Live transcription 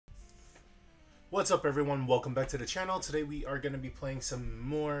What's up everyone, welcome back to the channel. Today we are going to be playing some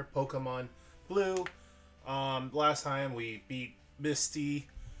more Pokemon Blue. Last time we beat Misty,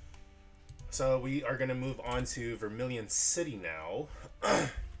 so we are going to move on to Vermillion City now.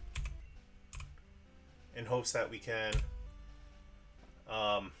 In hopes that we can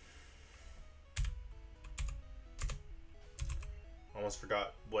almost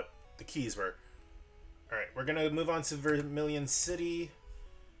forgot what the keys were. Alright, we're going to move on to Vermillion City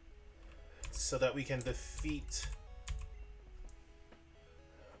so that we can defeat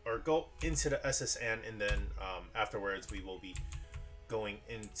or go into the SSN, and then afterwards we will be going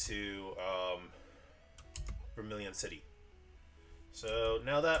into Vermillion City. So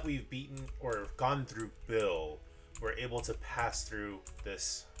now that we've beaten or gone through Bill, we're able to pass through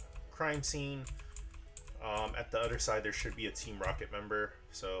this crime scene. At the other side there should be a Team Rocket member,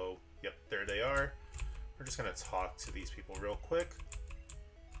 so yep, there they are. We're just gonna talk to these people real quick.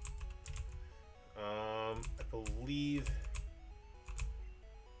 I believe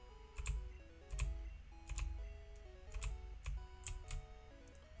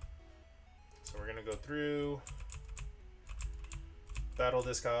so. We're gonna go through, battle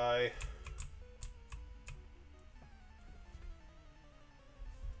this guy.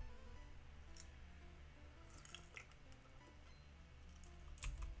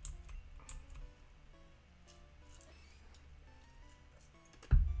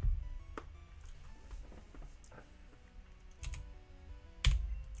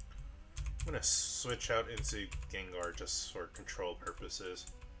 I'm gonna switch out into Gengar just for control purposes.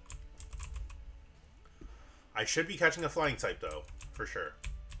 I should be catching a flying type though, for sure.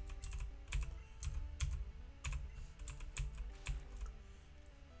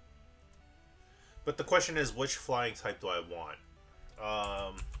 But the question is, which flying type do I want?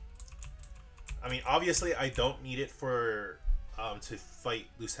 I mean, obviously I don't need it for to fight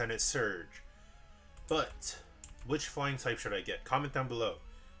Lieutenant Surge. But which flying type should I get? Comment down below.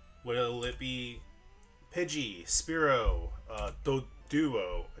 Will it be Pidgey, Spearow,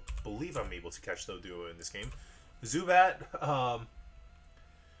 Doduo? I believe I'm able to catch Doduo in this game. Zubat,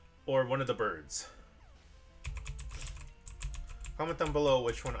 or one of the birds. Comment down below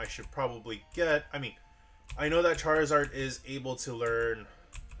which one I should probably get. I mean, I know that Charizard is able to learn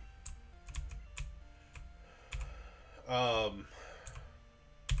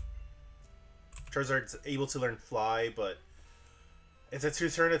Charizard's able to learn Fly, but it's a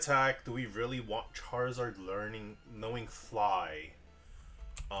 2-turn attack. Do we really want Charizard knowing Fly?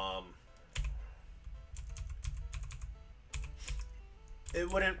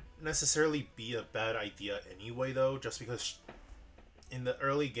 It wouldn't necessarily be a bad idea anyway, though, just because in the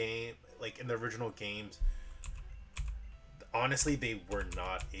early game, like in the original games, honestly, they were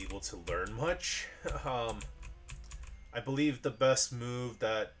not able to learn much. I believe the best move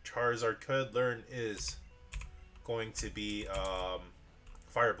that Charizard could learn is going to be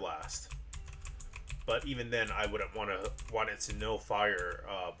Fire Blast, but even then I wouldn't want it to know Fire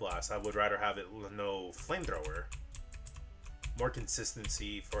Blast. I would rather have it know Flamethrower. More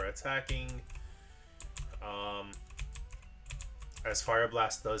consistency for attacking, as Fire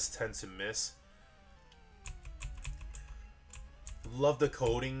Blast does tend to miss. Love the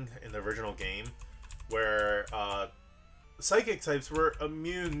coding in the original game where Psychic types were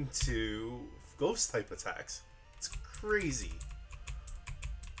immune to Ghost type attacks. It's crazy.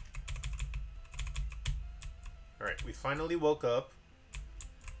 Alright, we finally woke up.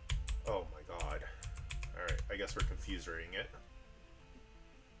 Oh my god. Alright, I guess we're confusing it.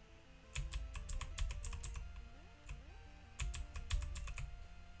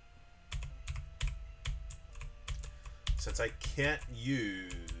 Since I can't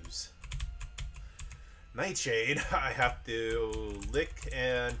use Nightshade, I have to Lick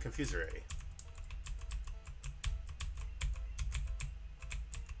and Confuse Ray.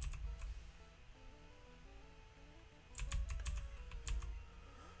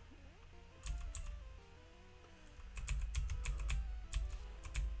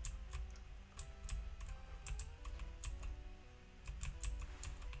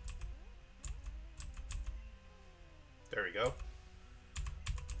 There we go.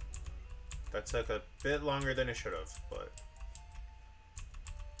 That took a bit longer than it should have, but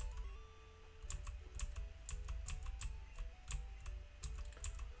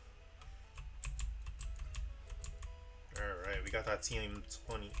alright, we got that Team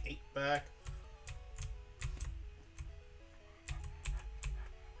 28 back.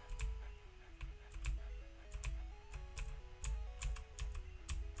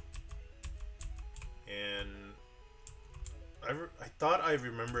 And I thought I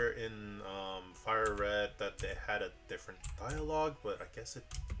remember in Fire Red that they had a different dialogue, but I guess it...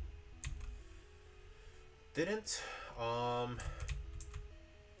 Didn't.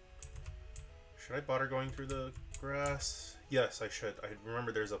 Should I bother going through the grass? Yes, I should. I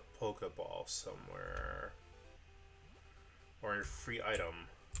remember there's a Pokeball somewhere. Or a free item.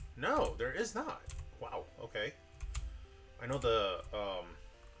 No, there is not. Wow, okay. I know the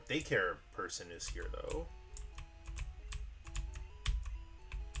daycare person is here though.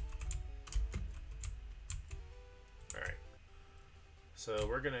 Alright. So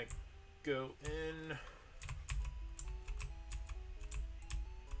we're gonna go in.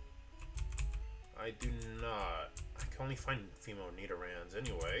 I do not. I can only find female Nidorans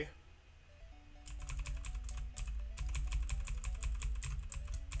anyway.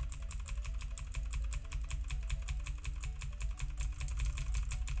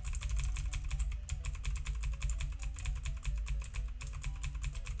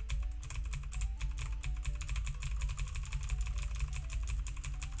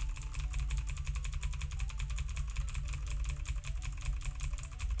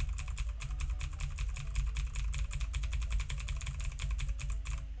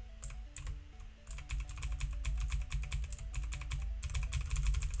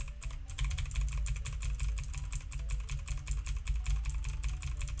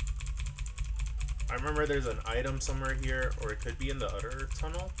 I remember there's an item somewhere here, or it could be in the other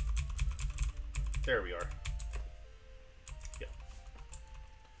tunnel. There we are. Yeah.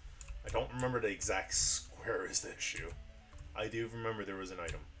 I don't remember the exact square is the issue. I do remember there was an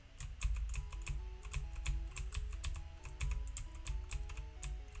item.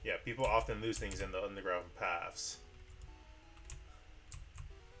 Yeah, people often lose things in the underground paths.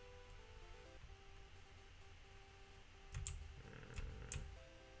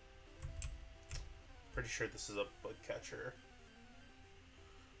 Pretty sure this is a bug catcher.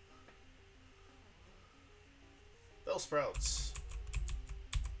 Bell sprouts.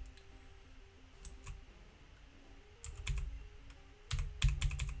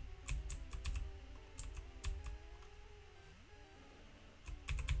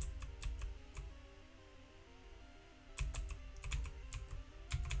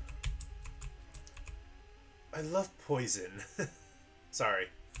 I love poison. Sorry.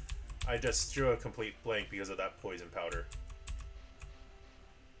 I just drew a complete blank because of that poison powder.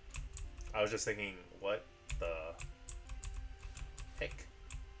 I was just thinking, what the heck?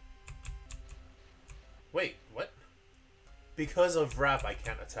 Wait, what? Because of wrap, I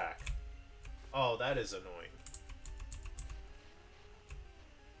can't attack. Oh, that is annoying.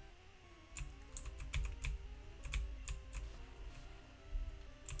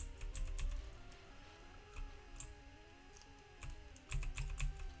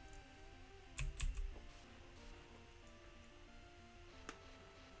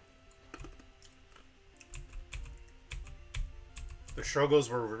 The struggles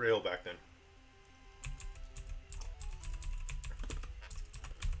were real back then.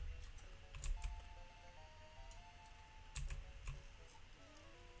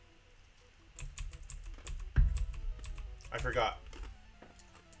 I forgot.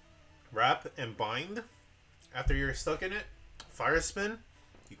 Wrap and bind. After you're stuck in it, fire spin,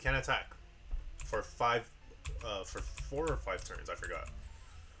 you can attack for for 4 or 5 turns. I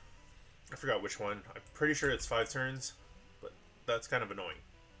forgot which one. I'm pretty sure it's 5 turns, but that's kind of annoying.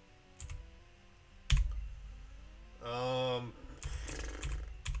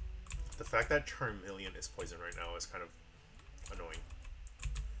 The fact that Vermillion is poison right now is kind of annoying.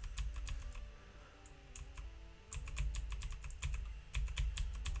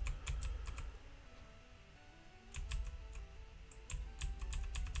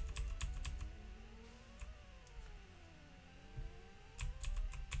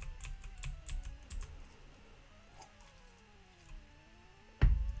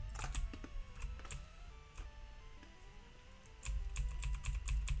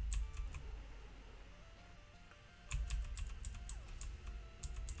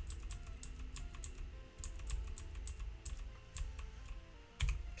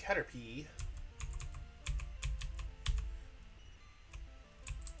 Caterpie.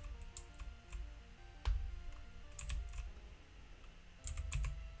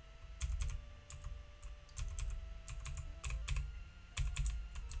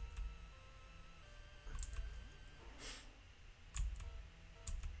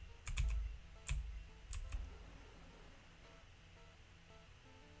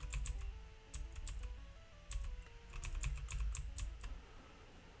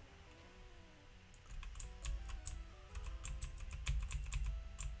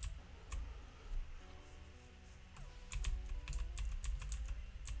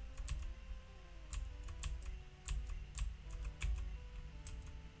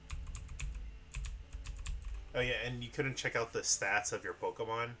 Oh yeah, and you couldn't check out the stats of your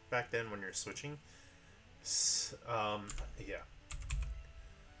Pokemon back then when you're switching. Yeah.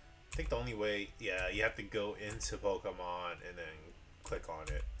 I think the only way, yeah, you have to go into Pokemon and then click on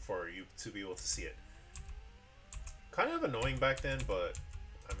it for you to be able to see it. Kind of annoying back then, but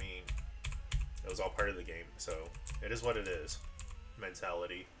I mean, it was all part of the game, so it is what it is.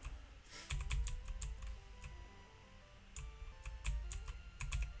 Mentality.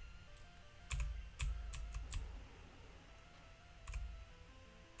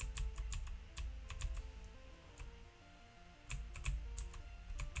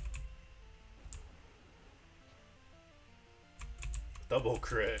 Double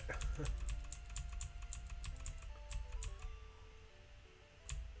crit.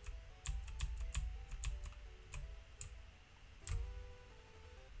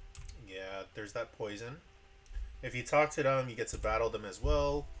 Yeah, there's that poison. If you talk to them, you get to battle them as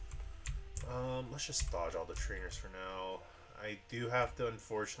well. Let's just dodge all the trainers for now. I do have to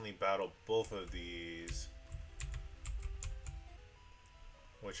unfortunately battle both of these,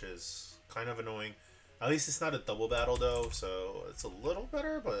 which is kind of annoying. At least it's not a double battle though, so it's a little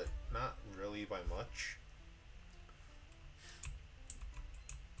better, but not really by much.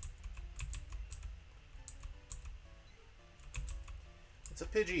 It's a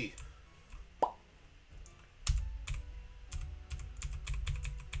Pidgey.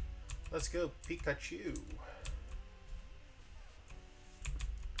 Let's go, Pikachu.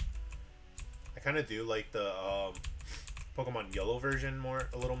 I kind of do like the Pokemon Yellow version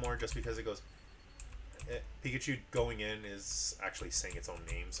a little more, just because it goes. Pikachu going in is actually saying its own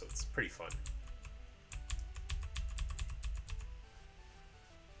name, so it's pretty fun.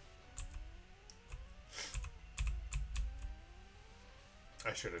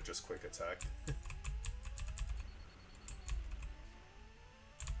 I should have just quick attacked.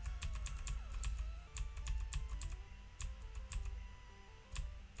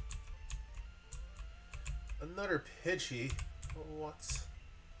 Another Pidgey? What?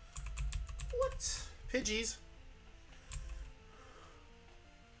 What? Pidgeys?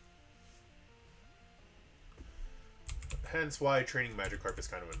 Hence why training Magikarp is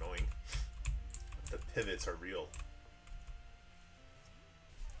kind of annoying. The pivots are real.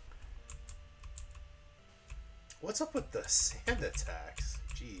 What's up with the sand attacks?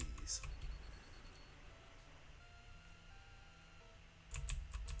 Jeez.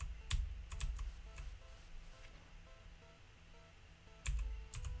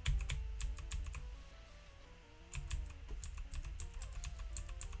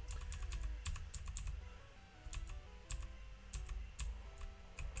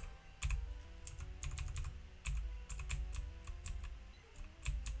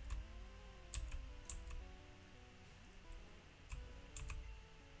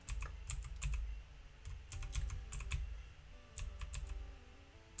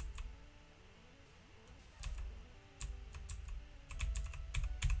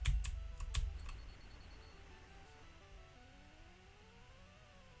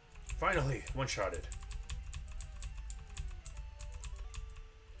 Finally, one-shotted.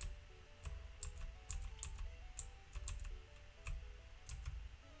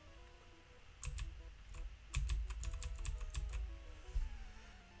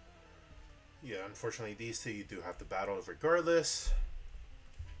 Yeah, unfortunately these two you do have to battle regardless.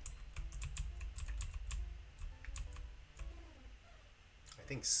 I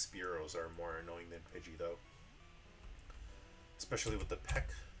think Spearows are more annoying than Pidgey though. Especially with the peck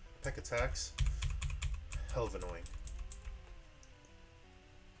attacks. Hell of annoying.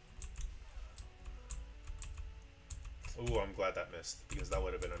 Ooh, I'm glad that missed, because that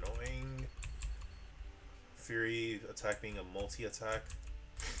would have been annoying. Fury attack being a multi-attack.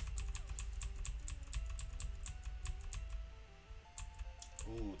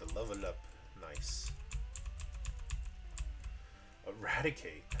 Ooh, the level up. Nice.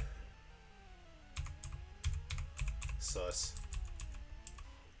 Eradicate. Sus.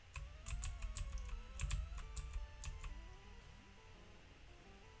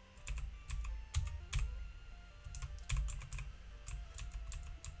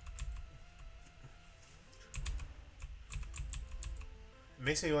 It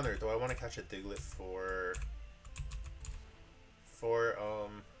makes me wonder, do I want to catch a Diglett for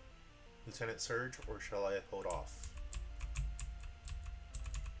Lieutenant Surge, or shall I hold off?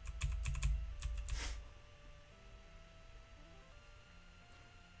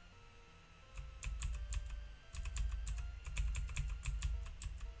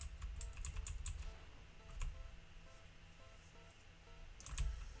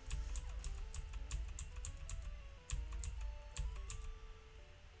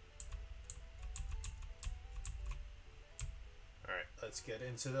 let's get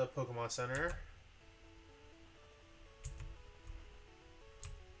into the Pokemon Center.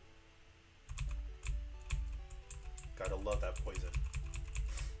 Gotta love that poison.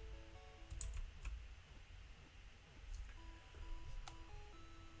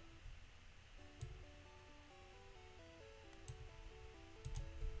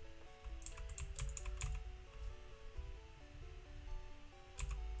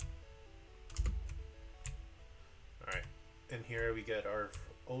 Alright, and here we get our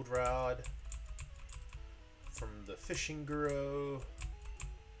old rod from the fishing guru.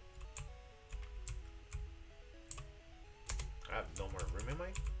 I have no more room in my...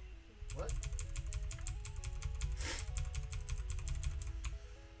 What?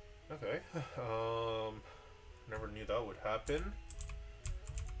 Okay. Never knew that would happen.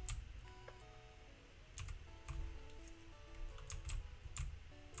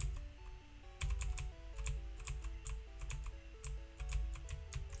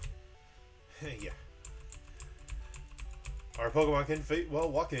 Yeah. Our Pokemon can fight while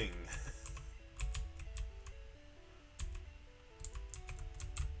walking.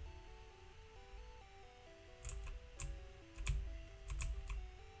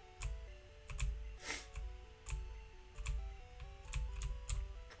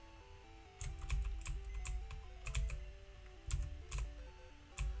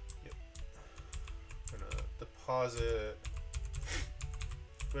 Deposit.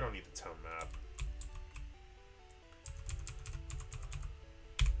 We don't need the town map.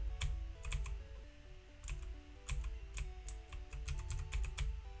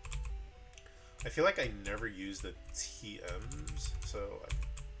 I feel like I never use the TMs, so I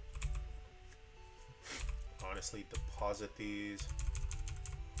can honestly deposit these.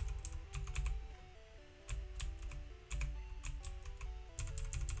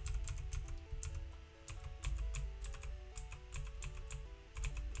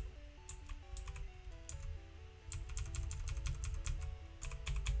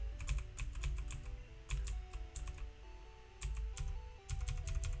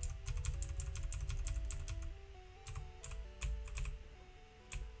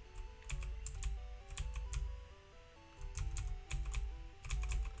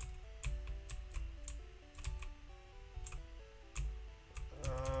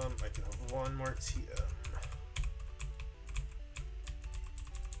 I can have one more TM.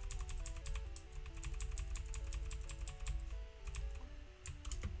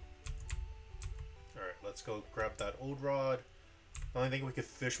 Alright, let's go grab that old rod. The only thing we could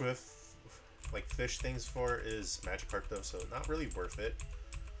fish with, like fish things for, is Magikarp though, so not really worth it.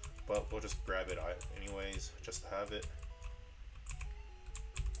 But we'll just grab it anyways, just to have it.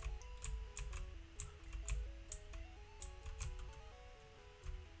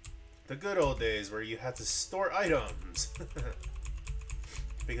 The good old days where you had to store items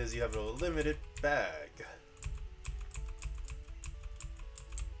because you have a limited bag.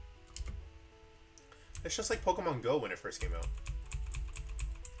 It's just like Pokemon Go when it first came out.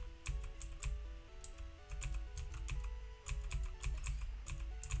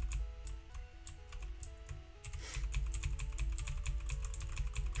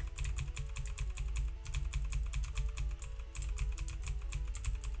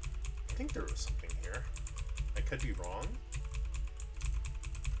 I think there was something here. I could be wrong.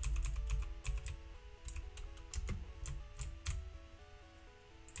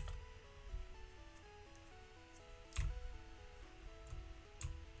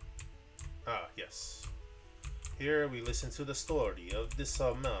 Ah, yes. Here we listen to the story of this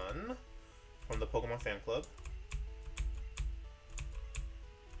man from the Pokemon fan club.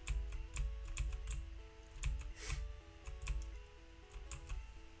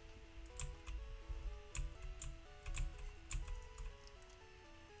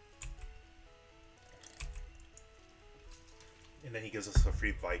 And then he gives us a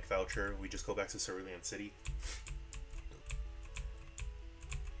free bike voucher. We just go back to Vermillion City.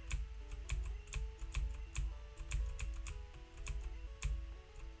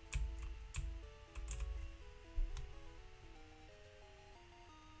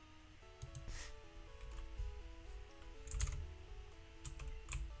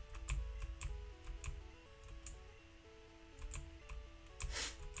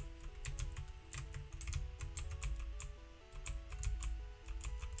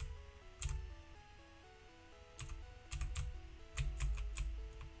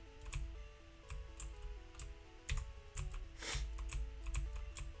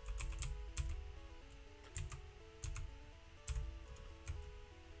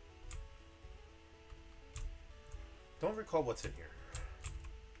 Don't recall what's in here.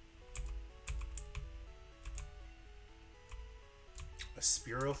 A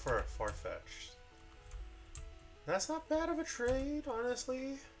Spearow for a Farfetch'd. That's not bad of a trade,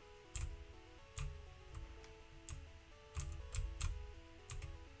 honestly.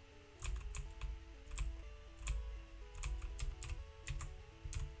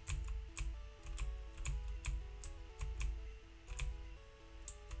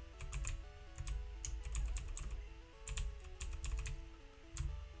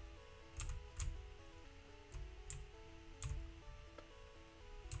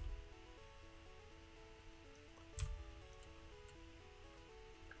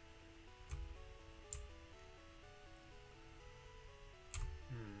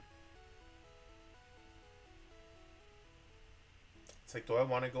 It's like, do I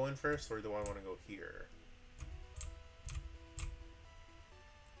want to go in first or do I want to go here?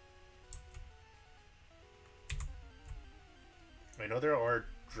 I know there are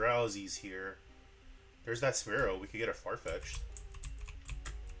Drowsies here. There's that Sparrow. We could get a Farfetch'd.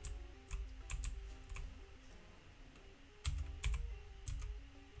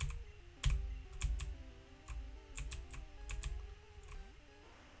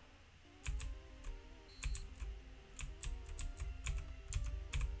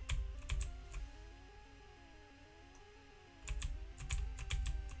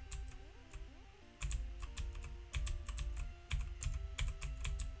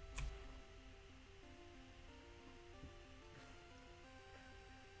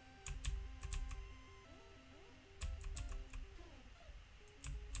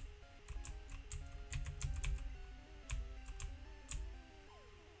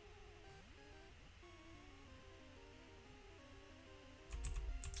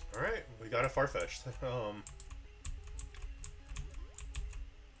 Alright, we got a Farfetch'd. I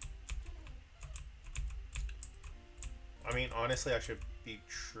mean, honestly, I should be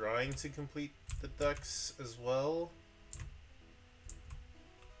trying to complete the decks as well.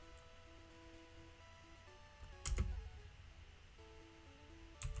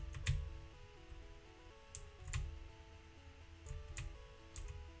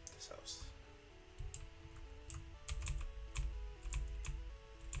 This house.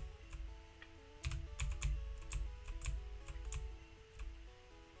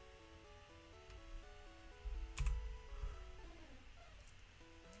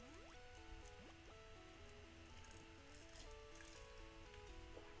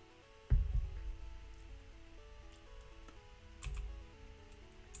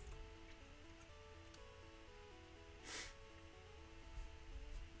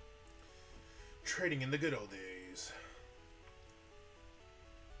 Trading in the good old days.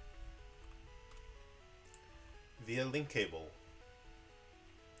 Via link cable.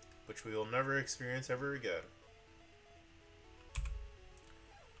 Which we will never experience ever again.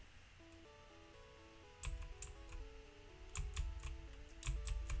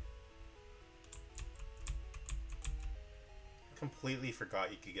 Completely forgot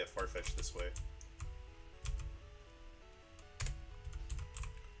you could get Farfetch'd this way.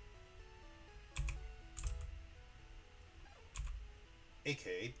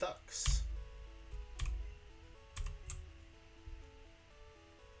 AKA ducks.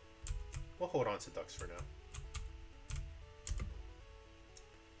 We'll hold on to ducks for now.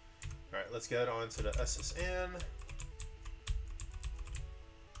 Alright, let's get on to the SSN.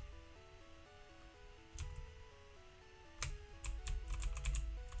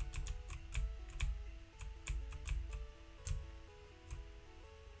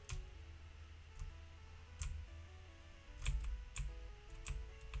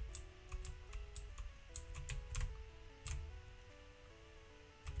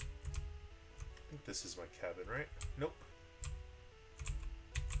 This is my cabin, right? Nope.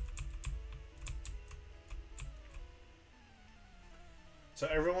 So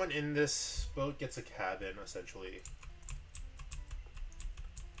everyone in this boat gets a cabin, essentially.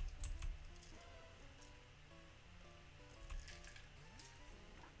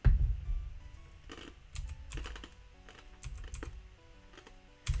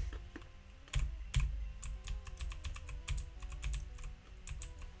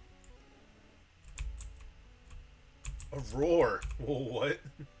 A roar. What?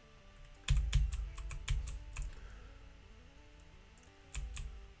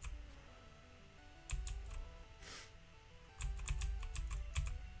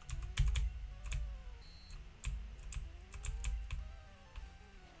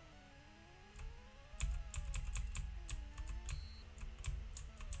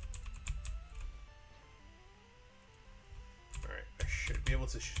 Alright, I should be able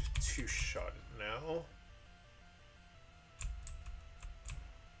to two-shot it now.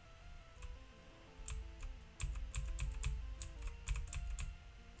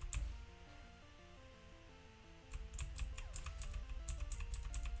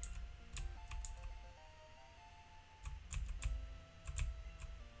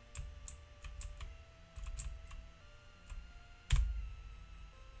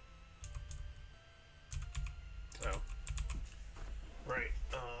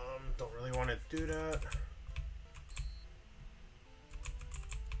 do that.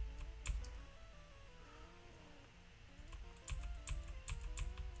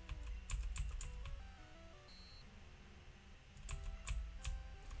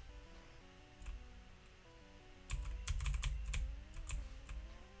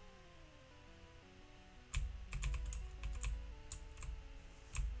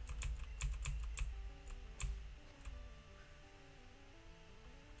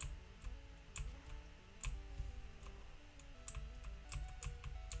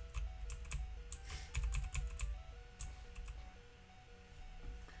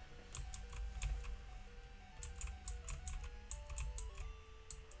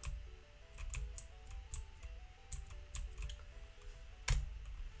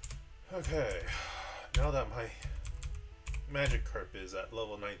 Okay, now that my magic carp is at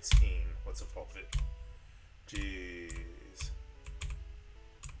level 19, let's evolve it. Jeez.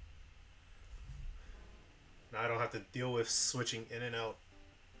 Now I don't have to deal with switching in and out.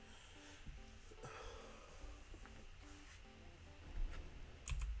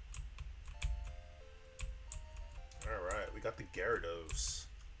 Alright, we got the Gyarados.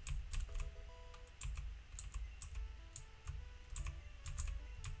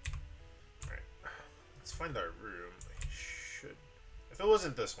 Find our room. I should. If it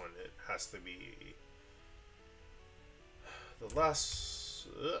wasn't this one, it has to be the last.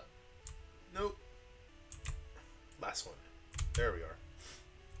 Nope. Last one. There we are.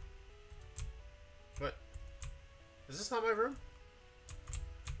 What? Is this not my room?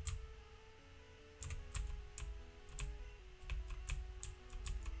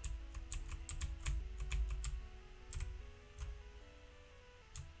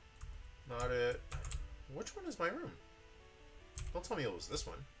 Not it. Which one is my room? Don't tell me it was this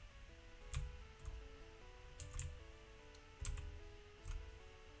one.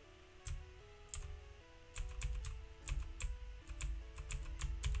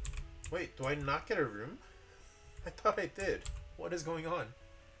 Wait, do I not get a room? I thought I did. What is going on?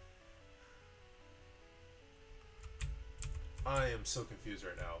 I am so confused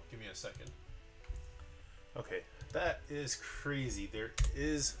right now. Give me a second. Okay, that is crazy. There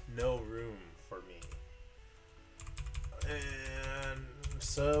is no room for me. And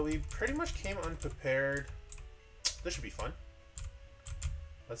so we pretty much came unprepared. This should be fun.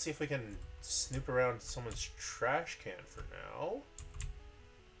 Let's see if we can snoop around someone's trash can for now.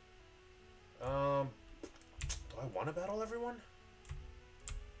 Do I want to battle everyone?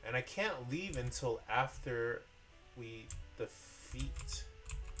 And I can't leave until after we defeat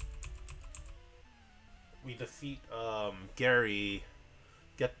Gary,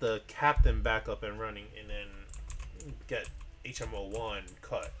 get the captain back up and running, and then get HMO1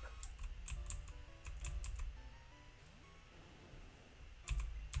 cut.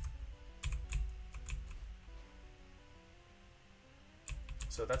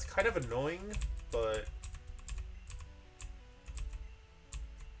 So that's kind of annoying, but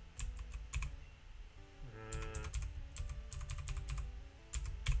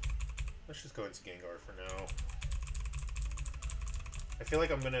let's just go into Gengar for now. I feel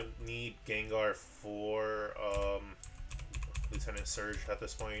like I'm gonna need Gengar for Lieutenant Surge at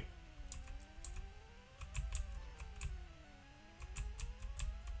this point.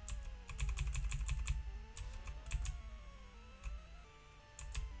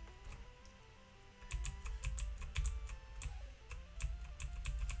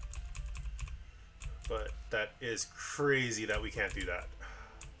 But that is crazy that we can't do that.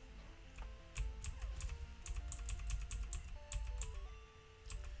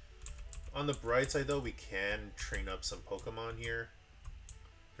 On the bright side, though, we can train up some Pokemon here.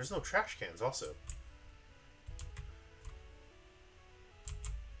 There's no trash cans, also.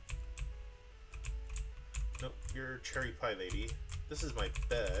 Nope, you're Cherry Pie Lady. This is my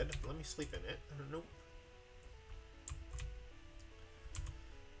bed. Let me sleep in it. Nope.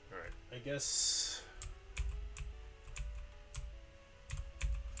 Alright, I guess...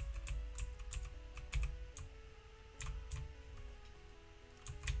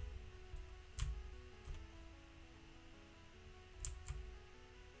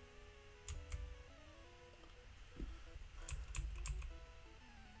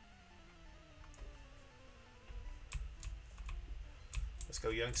 Let's go,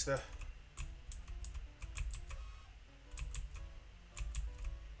 youngster.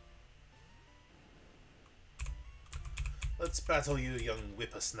 Let's battle you, young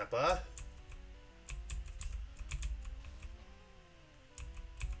whippersnapper.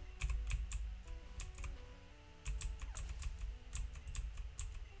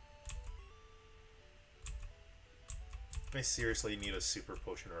 I seriously need a super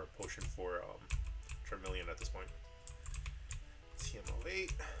potion or a potion for Vermillion at this point.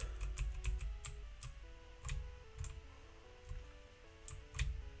 TM08.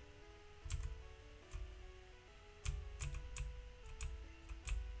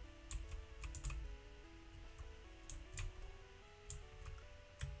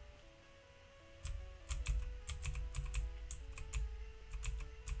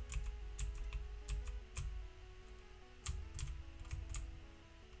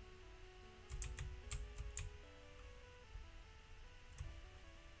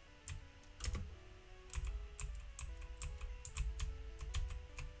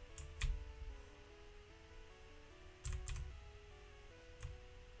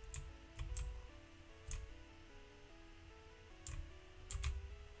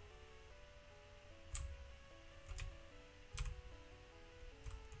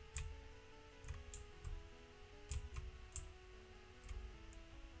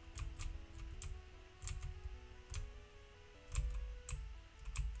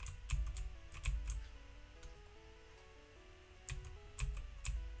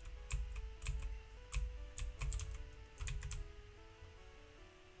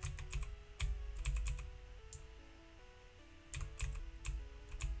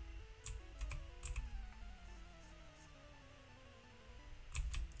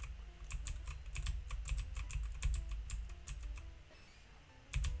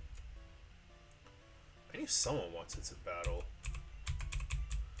 I knew someone wants it to battle.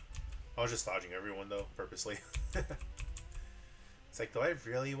 I was just dodging everyone though, purposely. It's like, do I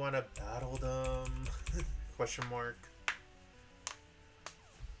really want to battle them? Question mark.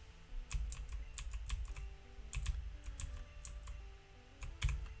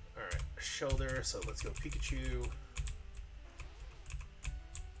 Alright, shoulder, so let's go Pikachu.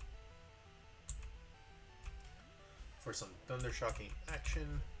 For some thunder shocking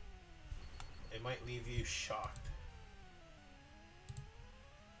action. It might leave you shocked.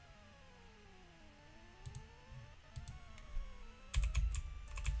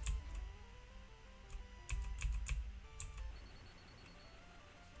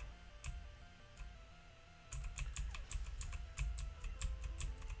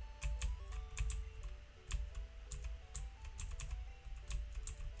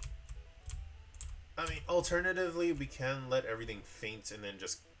 I mean, alternatively, we can let everything faint and then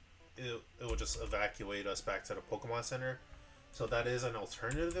just it will just evacuate us back to the Pokemon Center. So that is an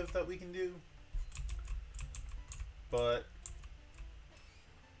alternative that we can do. But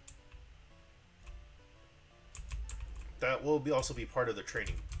that will also be part of the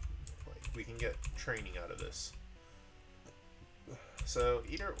training. Like, we can get training out of this. So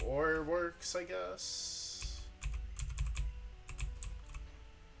either or works, I guess.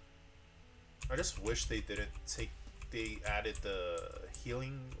 I just wish they didn't they added the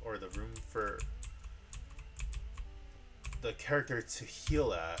healing or the room for the character to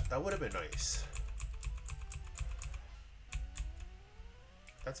heal at. That would have been nice.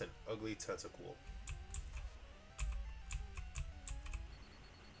 That's an ugly tentacle.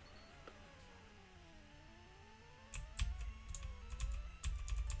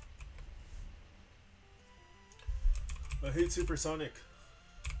 I hate Supersonic.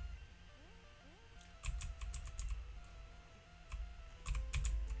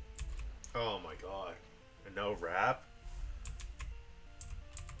 Oh my god. And no rap?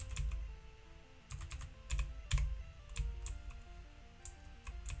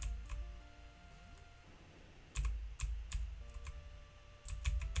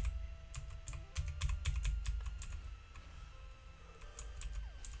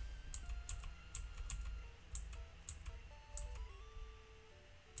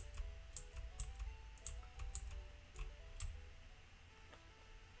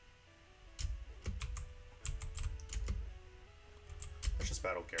 Let's just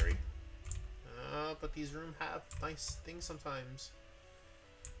battle Gary. But these rooms have nice things sometimes.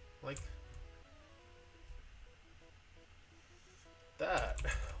 Like that.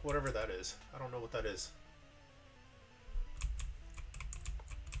 Whatever that is. I don't know what that is.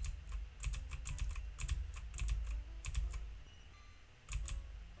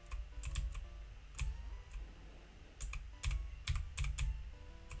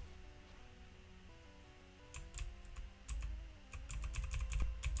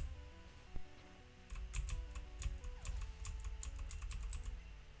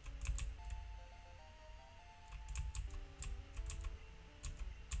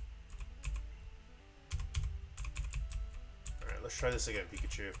 Let's try this again,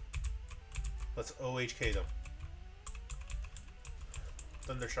 Pikachu. Let's OHK them.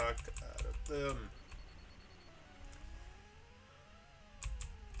 Thundershock out of them.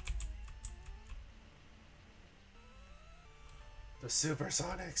 The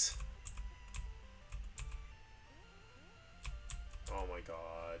Supersonics. Oh my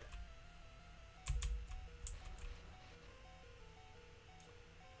god.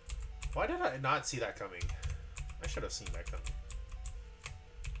 Why did I not see that coming? I should have seen that coming.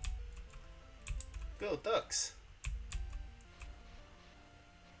 Go Ducks!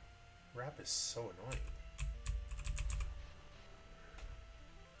 Rap is so annoying.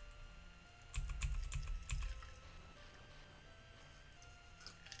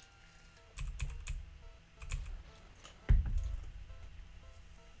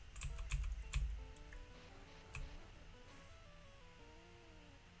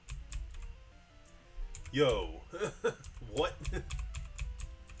 Yo! What?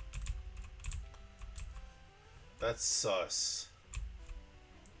 That's sus.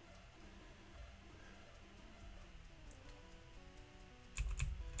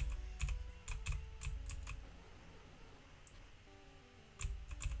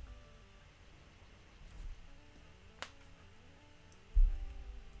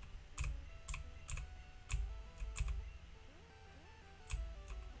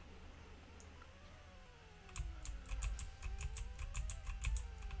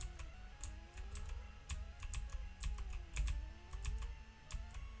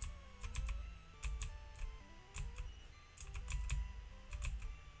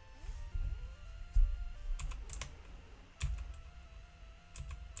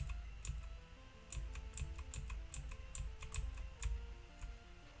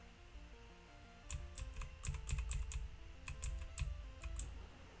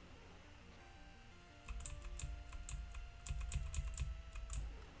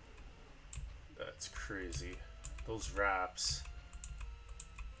 That's crazy. Those raps.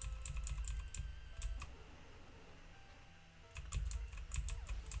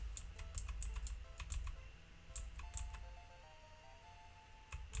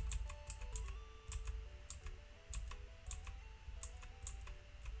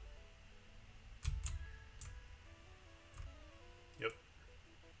 Yep.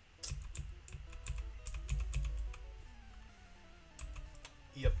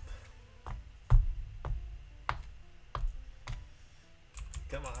 Yep.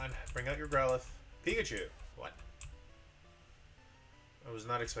 Come on, bring out your Growlithe. Pikachu! What? I was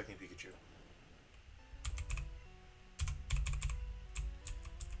not expecting Pikachu.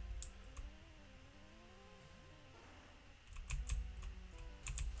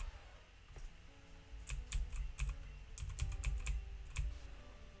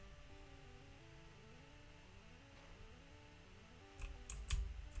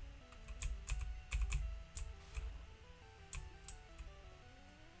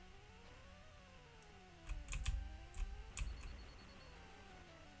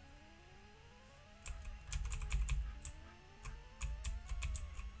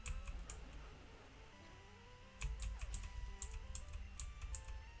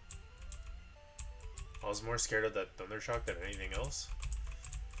 I was more scared of that Thunder Shock than anything else.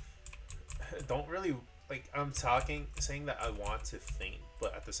 Don't really, like, I'm saying that I want to faint,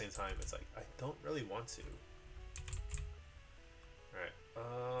 but at the same time, it's like, I don't really want to. Alright,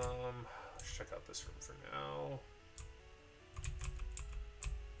 let's check out this room for now.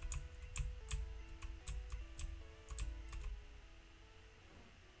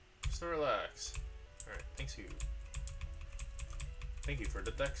 Snorlax. Alright, thanks you. Thank you for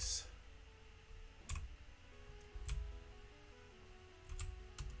the dex.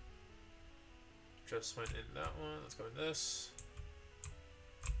 Just went in that one. Let's go in this.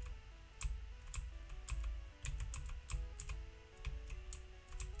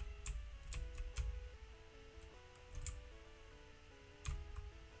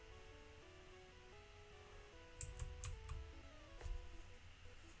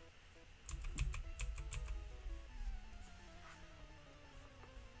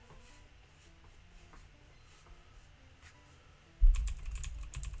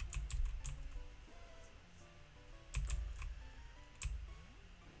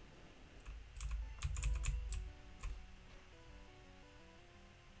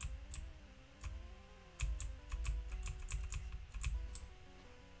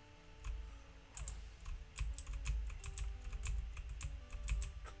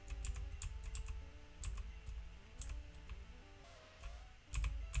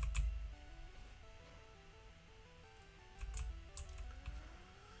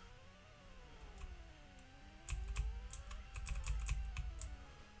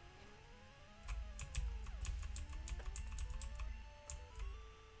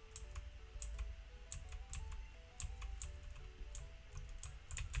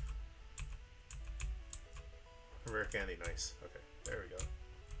 Rare candy, nice. Okay. There we go.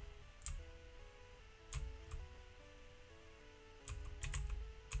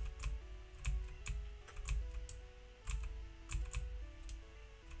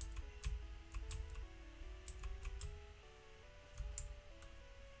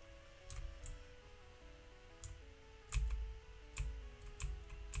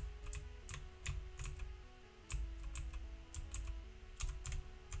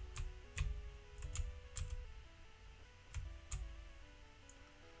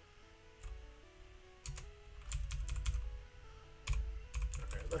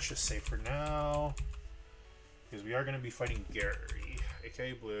 Let's just say for now, because we are going to be fighting Gary,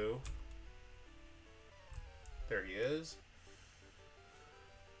 aka Blue. There he is.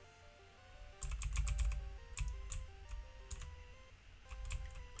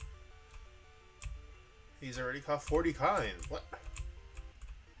 He's already caught 40 kinds. What?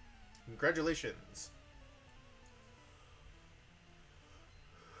 Congratulations.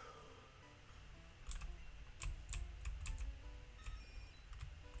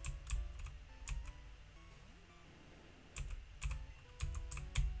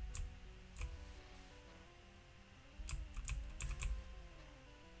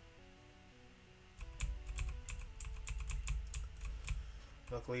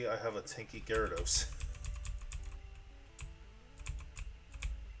 Luckily, I have a tanky Gyarados.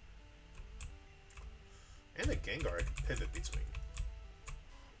 And a Gengar I can pivot between.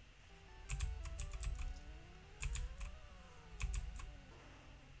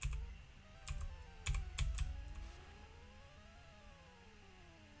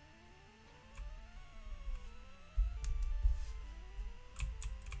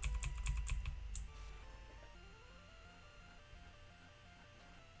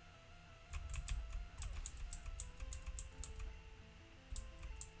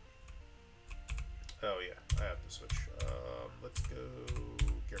 Oh yeah, I have to switch. Let's go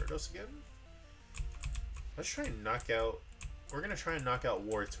Gyarados again. Let's try and knock out... We're gonna try and knock out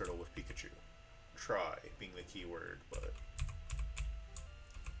War Turtle with Pikachu. Try being the key word, but...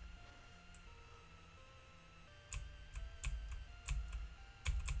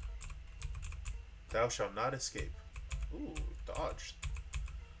 Thou shalt not escape. Ooh, dodged.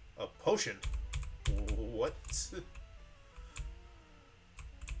 A potion. What?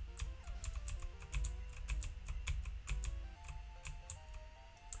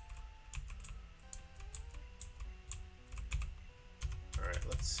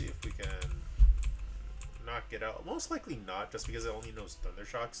 Let's see if we can knock it out. Most likely not, just because it only knows Thunder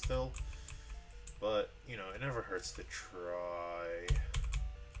Shock still. But, you know, it never hurts to try.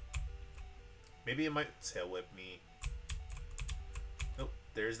 Maybe it might Tail Whip me. Nope,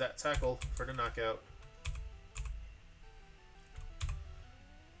 there's that tackle for the knockout.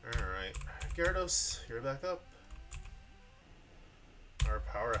 Alright, Gyarados, you're back up. Our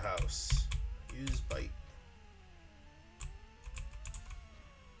powerhouse. Use Bite.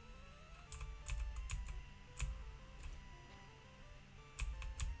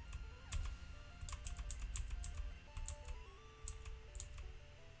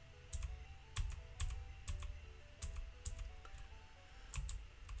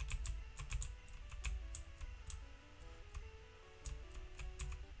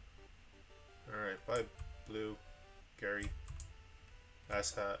 Alright, bye, Blue, Gary,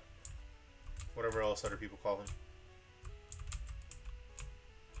 Asshat, whatever else other people call him.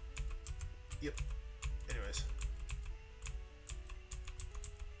 Yep. Anyways.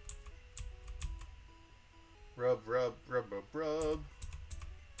 Rub, rub, rub, rub, rub.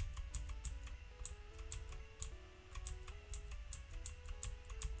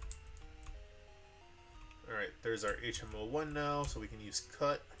 Alright, there's our HMO1 now, so we can use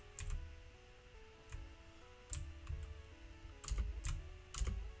Cut.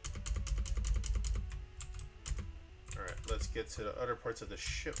 Let's get to the other parts of the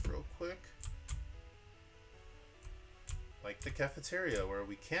ship real quick. Like the cafeteria, where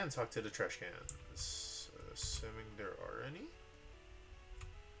we can talk to the trash cans. Assuming there are any.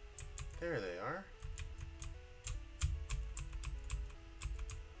 There they are.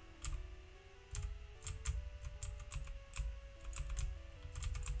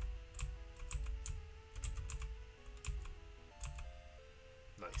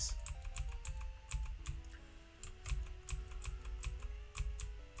 Nice.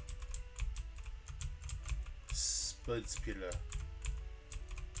 Spudspilla.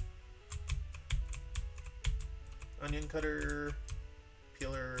 Onion cutter.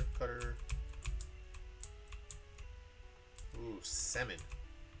 Peeler cutter. Ooh, salmon.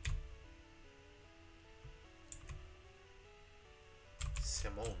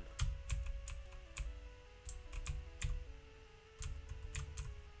 Salmon.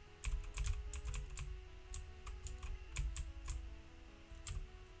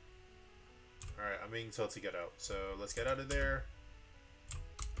 I'm being told to get out, so let's get out of there.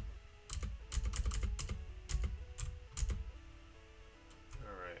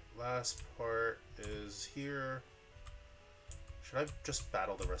 Alright, last part is here. Should I just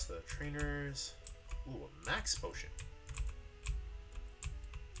battle the rest of the trainers? Ooh, a max potion.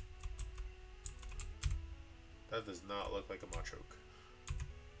 That does not look like a Machoke.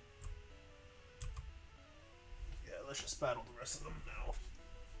 Yeah, let's just battle the rest of them now.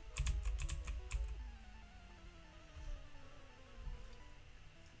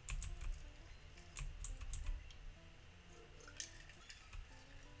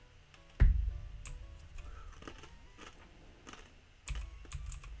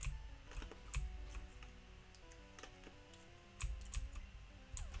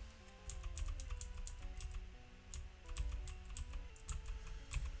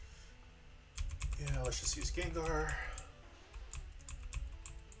 Yeah, let's just use Gengar.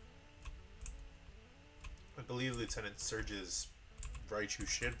 I believe Lieutenant Surge's Raichu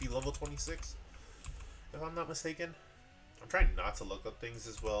should be level 26, if I'm not mistaken. I'm trying not to look up things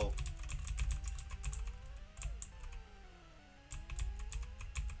as well.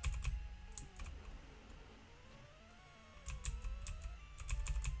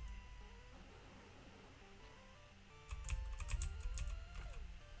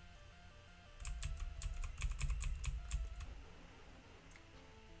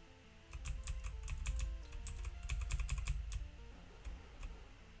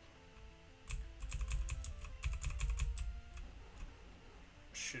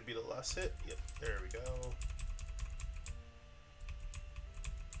 Should be the last hit. Yep, there we go.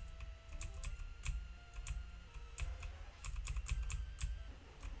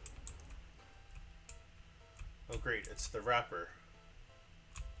 Oh great, it's the wrapper.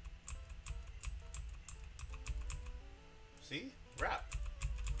 See? Wrap.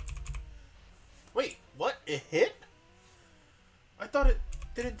 Wait, what? It hit? I thought it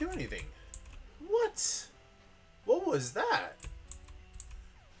didn't do anything. What? What was that?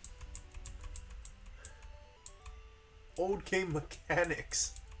 Old game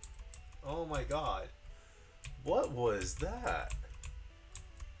mechanics. Oh my god. What was that?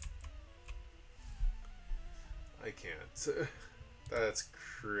 I can't. That's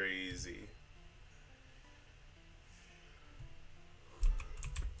crazy.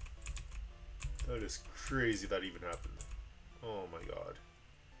 That is crazy that even happened. Oh my god.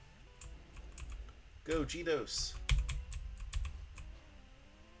 Go, Geedos.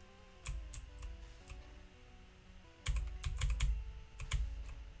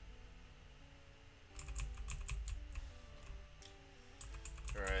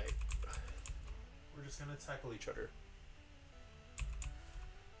 Alright. We're just gonna tackle each other.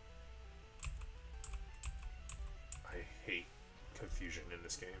 I hate confusion in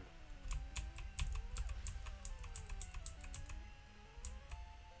this game.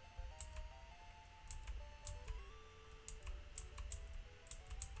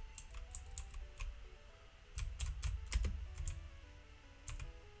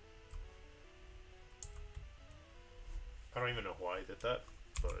 I don't even know why I did that,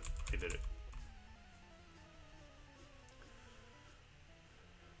 but I did it.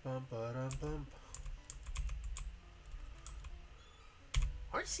 Bum ba dum bum.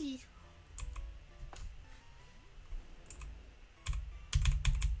 Horsey.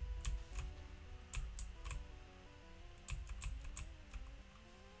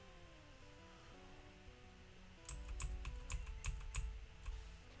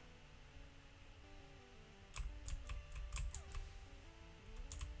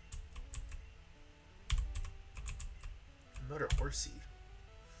 Another Horsey.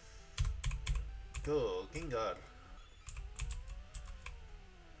 Go, Gengar.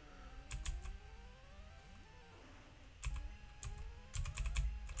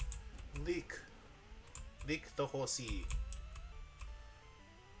 Leak. Leak the Horsey.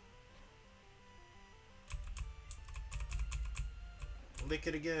 Lick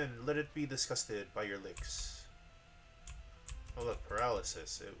it again. Let it be disgusted by your licks. Oh look,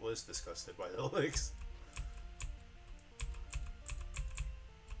 paralysis. It was disgusted by the licks.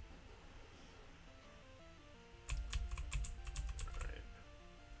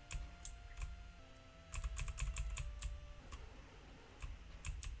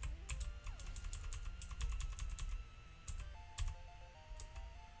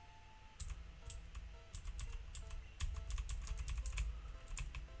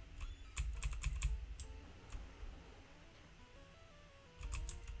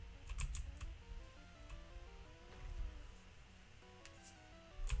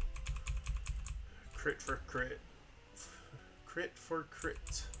 Crit for crit. Crit for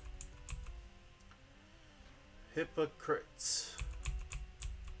crit. Hypocrites.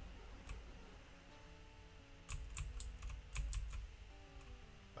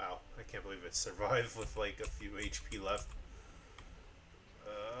 Wow, I can't believe it survived with like a few HP left.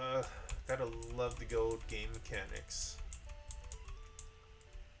 Gotta love the gold game mechanics.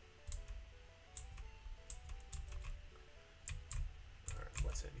 Alright,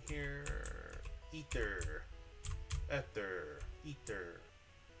 what's in here? Ether. Ether. Ether.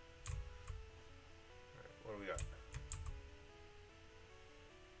 Alright, what do we got?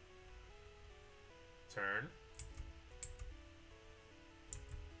 Turn.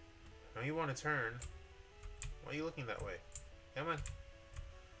 Now you want to turn. Why are you looking that way? Come on.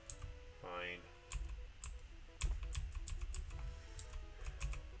 Fine.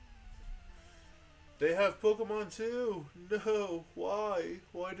 They have Pokemon too! No! Why?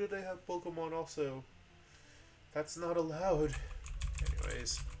 Why do they have Pokemon also? That's not allowed.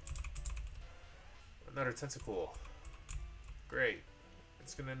 Anyways. Another tentacle. Great.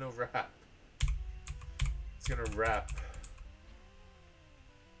 It's gonna no wrap. It's gonna wrap.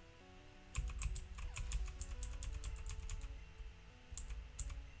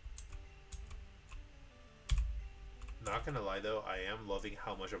 Not gonna lie though, I am loving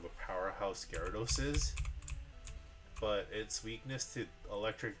how much of a powerhouse Gyarados is. But its weakness to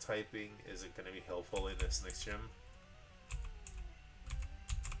electric typing isn't gonna be helpful in this next gym.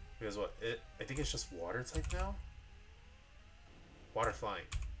 Because what? I think it's just water type now? Water flying.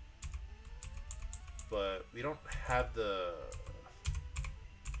 But we don't have the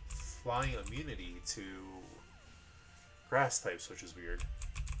flying immunity to grass types, which is weird.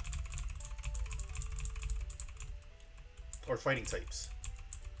 Or fighting types.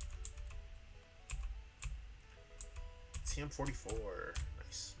 TM44.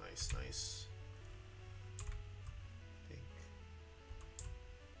 Nice, nice, nice.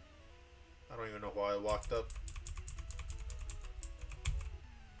 I don't even know why I walked up.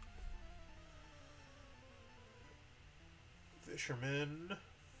 Fisherman.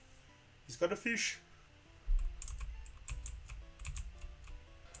 He's got a fish.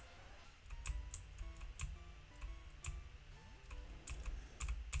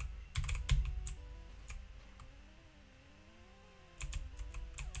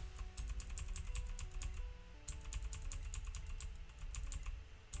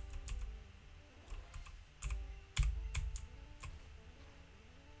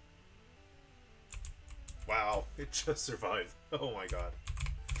 Wow, it just survived. Oh my god.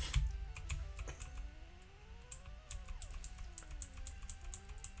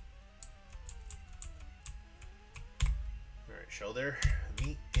 Alright, shell there.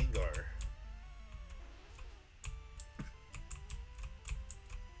 Meet Gengar.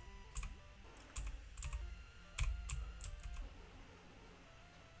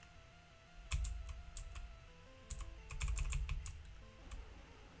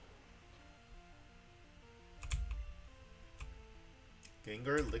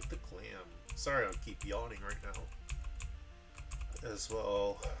 Gengar lick the clam. Sorry, I'll keep yawning right now. As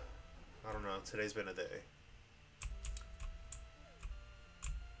well, I don't know, today's been a day.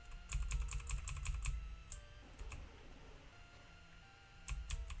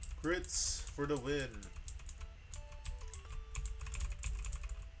 Grits for the win.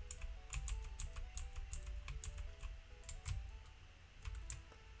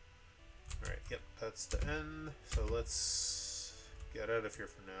 Alright, yep, that's the end. So let's get out of here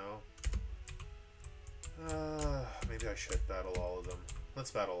for now. Maybe I should battle all of them.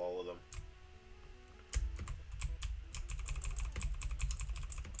 Let's battle all of them.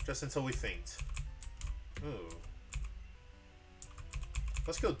 Just until we faint. Ooh.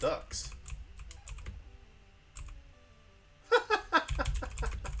 Let's go ducks.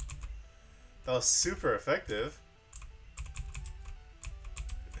 That was super effective.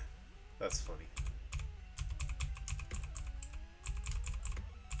 That's funny.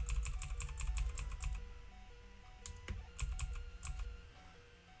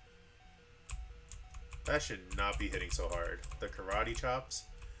 That should not be hitting so hard. The karate chops.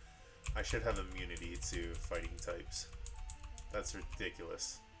 I should have immunity to fighting types. That's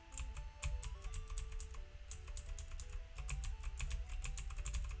ridiculous.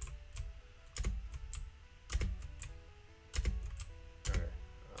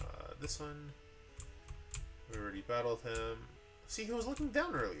 Alright. This one. We already battled him. See, he was looking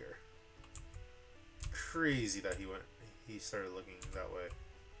down earlier. Crazy that he started looking that way.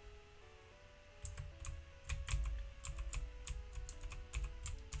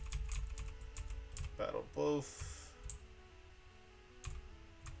 Battle both.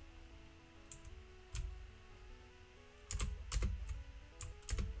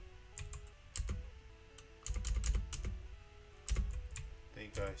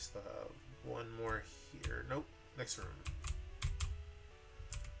 I still have one more here. Nope. Next room.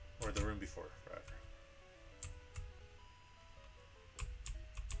 Or the room before, rather.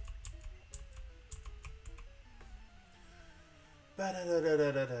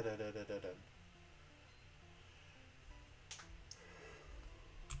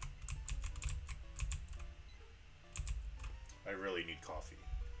 I really need coffee,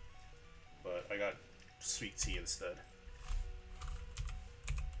 but I got sweet tea instead.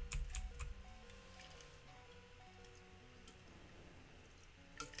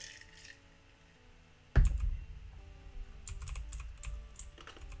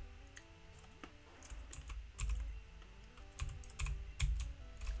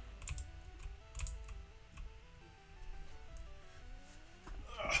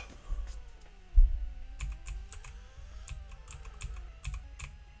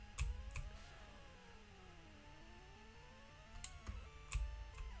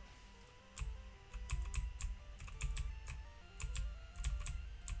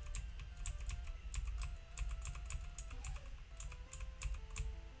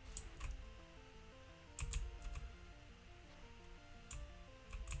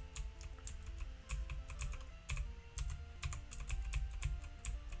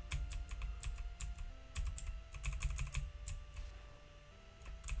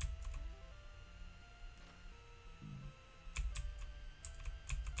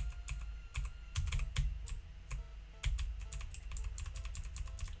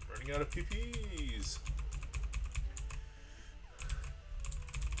 Running out of PPs.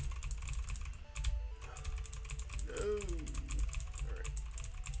 No. Alright.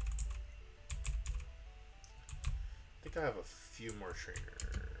 I think I have a few more trainers.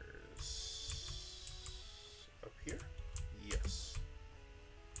 Up here? Yes.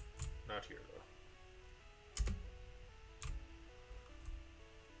 Not here, though.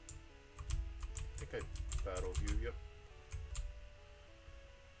 I think I battled you, yep.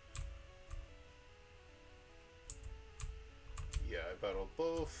 Yeah, I battled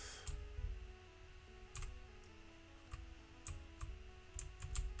both.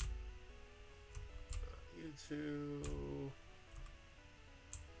 You two.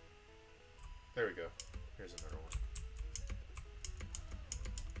 There we go. Here's another one.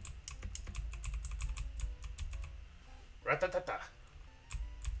 Ratatata.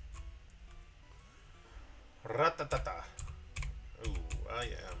 Ratatata. Ooh, I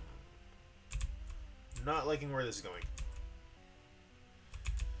am not liking where this is going.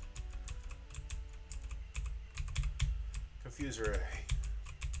 Confuser.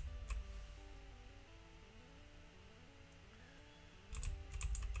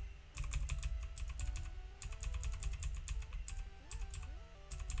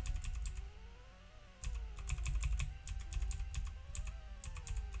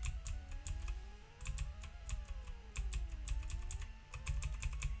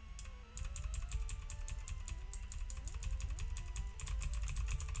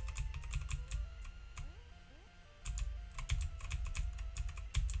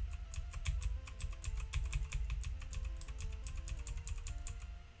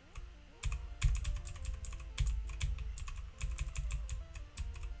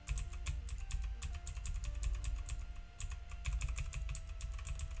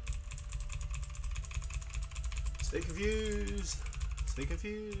 Stay confused. Stay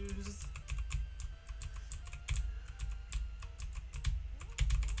confused.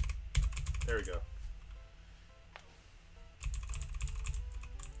 There we go.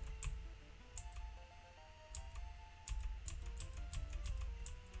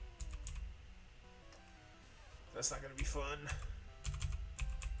 That's not gonna be fun.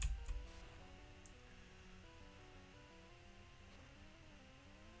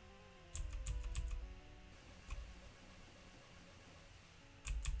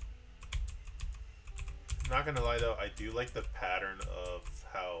 Not gonna lie though, I do like the pattern of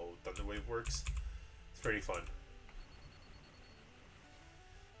how Thunderwave works. It's pretty fun.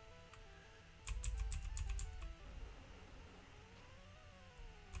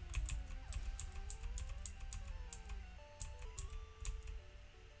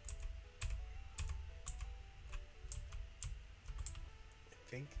 I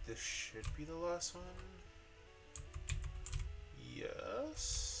think this should be the last one.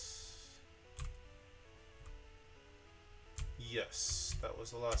 Yes. Yes, that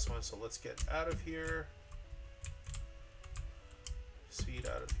was the last one, so let's get out of here. Speed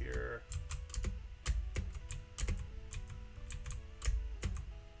out of here.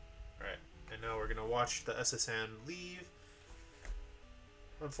 Alright, and now we're gonna watch the SSN leave.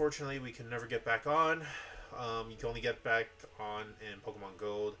 Unfortunately, we can never get back on. You can only get back on in Pokemon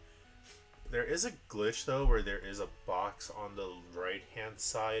Gold. There is a glitch though where there is a box on the right hand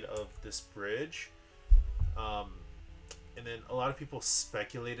side of this bridge. Um, and then a lot of people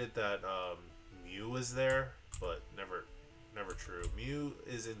speculated that Mew was there, but never true. Mew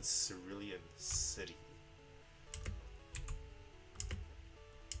is in Vermillion City.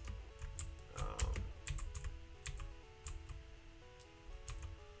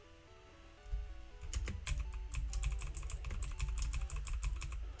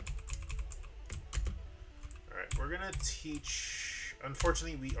 Alright, we're gonna teach...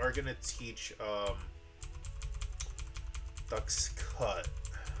 Unfortunately, we are gonna teach Duck's Cut.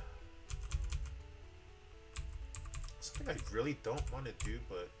 Something I really don't want to do,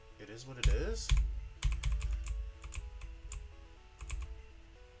 but it is what it is.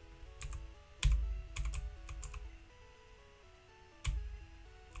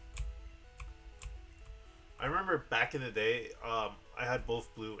 I remember back in the day, I had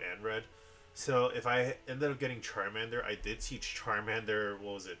both blue and red. So if I ended up getting Charmander, I did teach Charmander,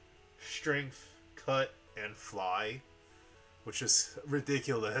 what was it? Strength, Cut, and Fly. Which is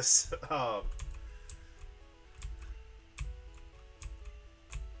ridiculous.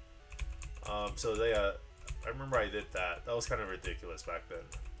 So they, I remember I did that. That was kind of ridiculous back then.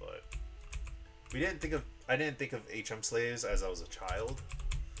 But I didn't think of HM slaves as I was a child.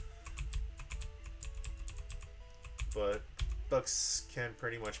 But Ducks can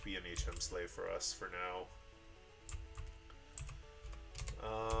pretty much be an HM slave for us for now.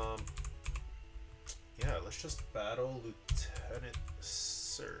 Yeah, let's just battle Lieutenant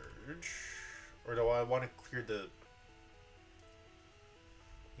Surge. Or do I want to clear the...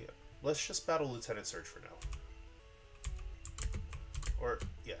 Yeah, let's just battle Lieutenant Surge for now. Or,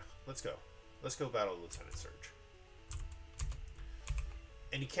 yeah, let's go. Let's go battle Lieutenant Surge.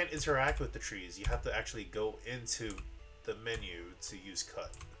 And you can't interact with the trees. You have to actually go into the menu to use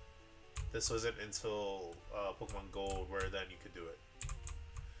Cut. This wasn't until Pokemon Gold where then you could do it.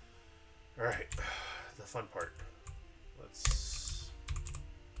 Alright, the fun part. Let's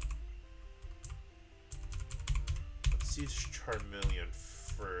use Charmeleon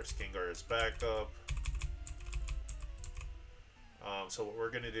first. Gengar is back up. So what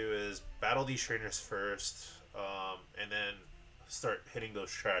we're gonna do is battle these trainers first, and then start hitting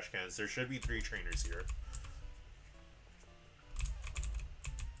those trash cans. There should be 3 trainers here.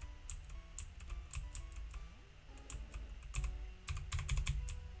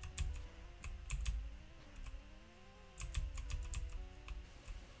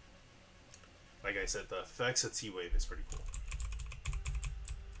 Like I said, the effects of T-Wave is pretty cool.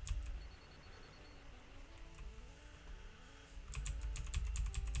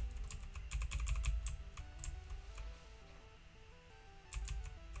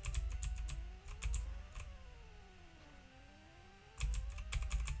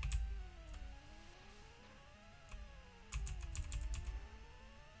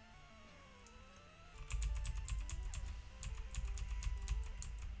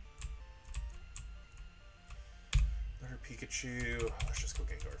 Pikachu. Let's just go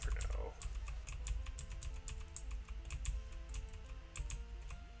Gengar for now.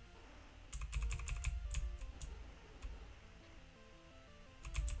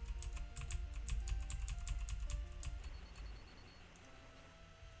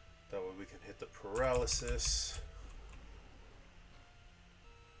 That way we can hit the paralysis.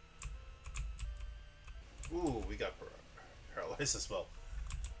 Ooh, we got paralysis as well.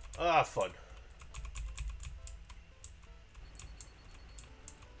 Ah, fun.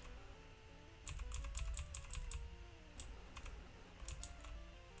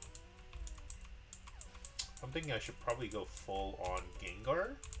 I'm thinking I should probably go full on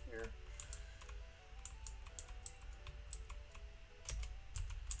Gengar here.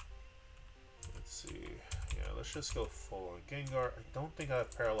 Let's see. Yeah, let's just go full on Gengar. I don't think I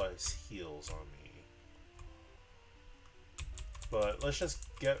have paralyzed heals on me. But let's just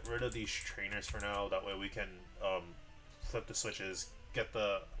get rid of these trainers for now. That way we can flip the switches, get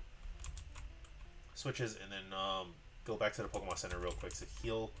the switches, and then go back to the Pokemon Center real quick to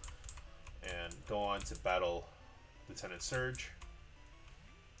heal. And go on to battle Lieutenant Surge.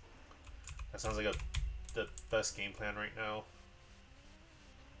 That sounds like the best game plan right now.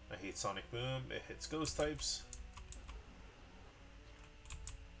 I hate Sonic Boom. It hits ghost types.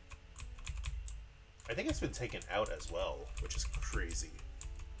 I think it's been taken out as well, which is crazy.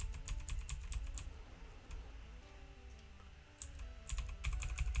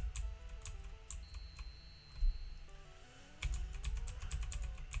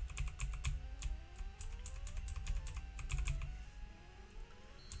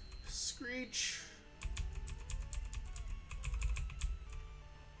 Screech.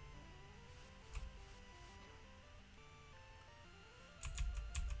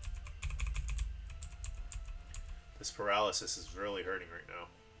 This paralysis is really hurting right now.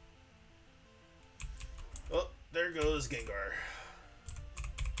 Oh, there goes Gengar.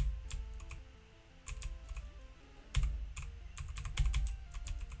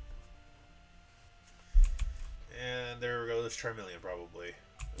 And there goes Vermillion, probably.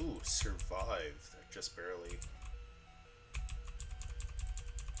 Ooh, survived. Just barely.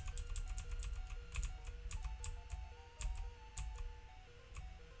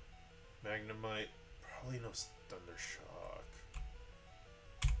 Magnemite. Probably no Thunder Shock.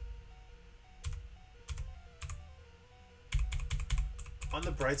 On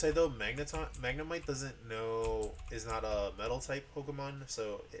the bright side though, Magnemite is not a metal type Pokemon,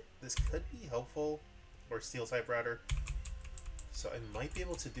 so this could be helpful. Or steel type rather. So I might be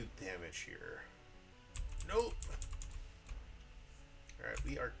able to do damage here. Nope. Alright,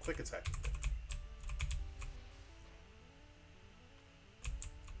 we are quick attacking them.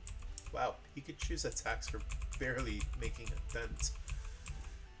 Wow, Pikachu's attacks are barely making a dent.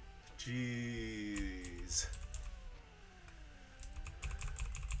 Jeez.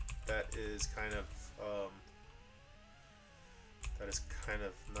 That is kind of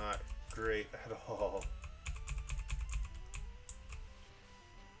not great at all.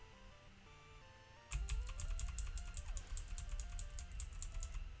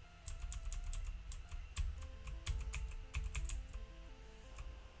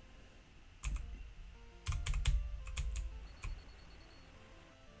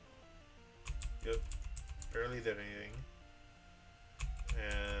 Yep, barely did anything.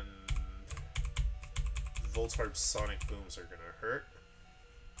 And Voltarb's Sonic Booms are gonna hurt.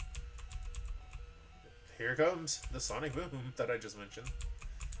 Here comes the Sonic Boom that I just mentioned.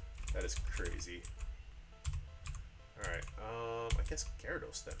 That is crazy. Alright, I guess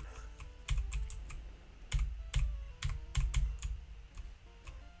Gyarados then.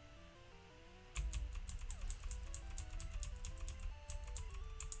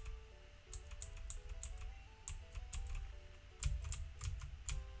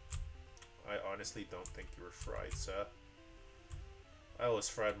 I honestly don't think you were fried, sir. I was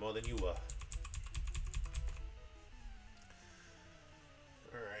fried more than you were.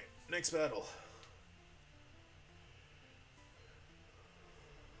 Alright, next battle.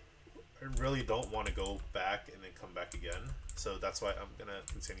 I really don't want to go back and then come back again, so that's why I'm gonna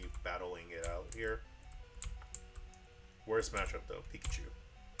continue battling it out here. Worst matchup though, Pikachu.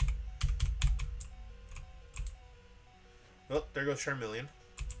 Oh, there goes Vermillion.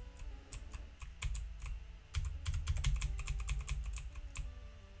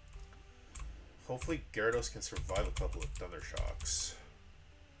 Hopefully Gyarados can survive a couple of Thunder Shocks.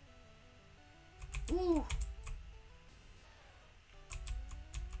 Woo!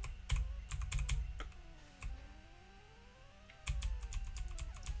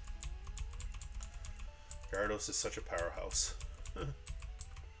 Gyarados is such a powerhouse.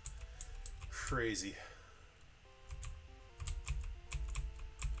 Crazy.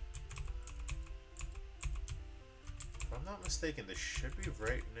 If I'm not mistaken, they should be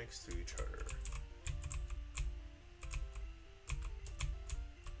right next to each other.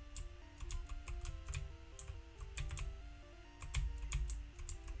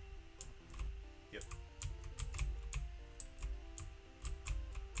 Yep.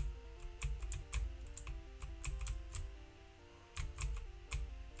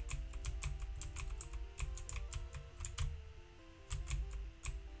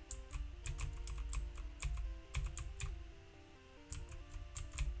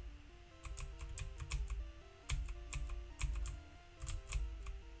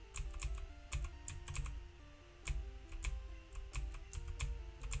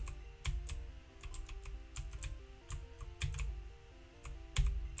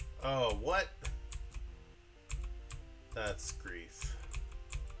 Oh, what? That's grief.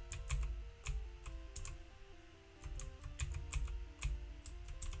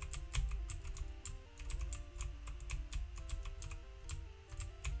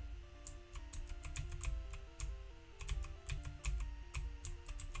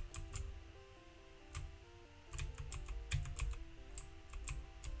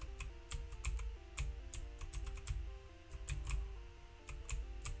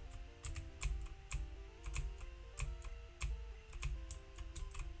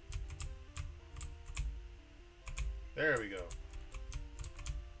 There we go.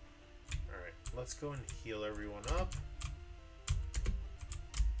 Alright, let's go and heal everyone up.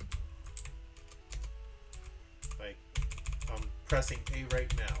 Like, I'm pressing A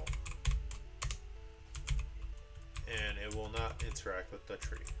right now. And it will not interact with the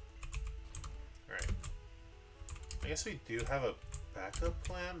tree. Alright. I guess we do have a backup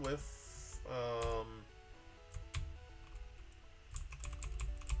plan with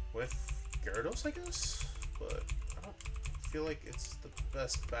with Gyarados, I guess, but I don't feel like it's the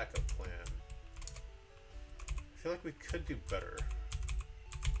best backup plan. I feel like we could do better.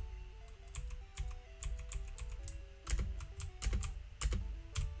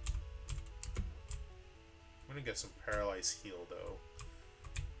 I'm gonna get some Paralyzed Heal though,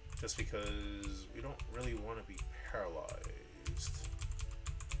 just because we don't really want to be paralyzed.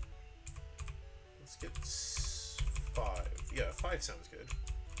 Let's get 5. Yeah, 5 sounds good.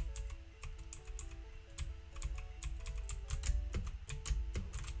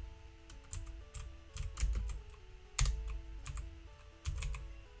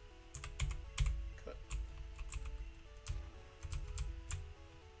 Cut.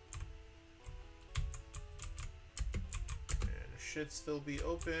 And it should still be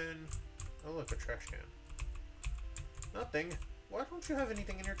open. Oh look, a trash can. Nothing. Why don't you have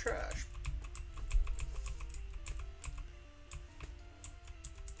anything in your trash?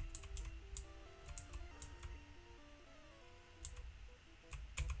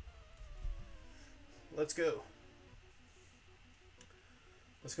 Let's go.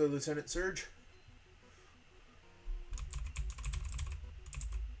 Let's go, Lieutenant Surge.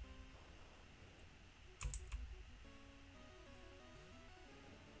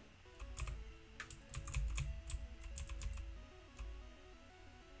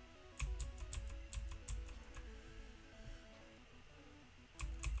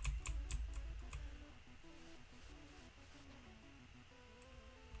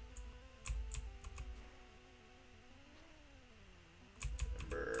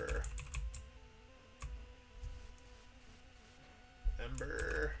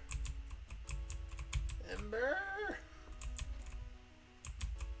 Ember.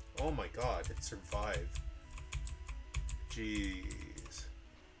 Oh my god, it survived. Jeez.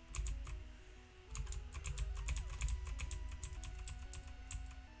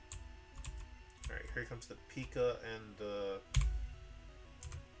 Alright, here comes the Pika and the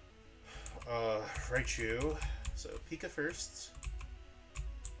Raichu. So Pika first.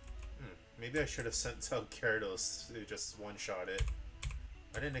 Maybe I should have sent out Gyarados to just one-shot it.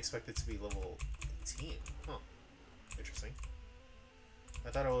 I didn't expect it to be level 18. Huh. Interesting. I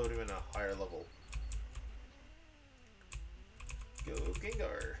thought it would have been a higher level. Go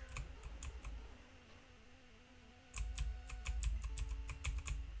Gengar.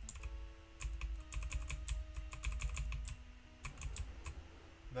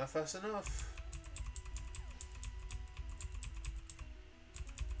 Not fast enough.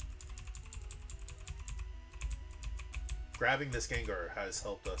 Grabbing this Gengar has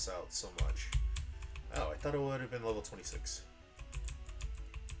helped us out so much. Oh, I thought it would have been level 26.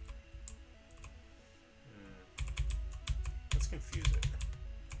 That's confusing.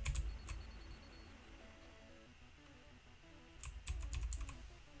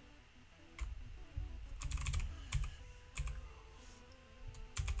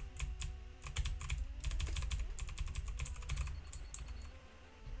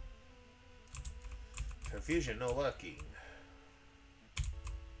 Confusion, no lucky.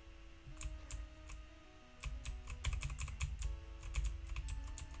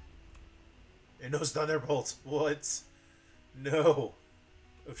 It knows Thunderbolt. What? No.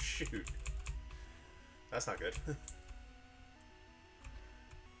 Oh shoot. That's not good.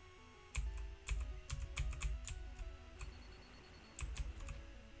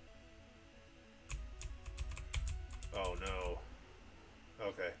 Oh no.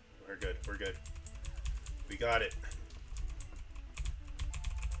 Okay, we're good. We're good. We got it.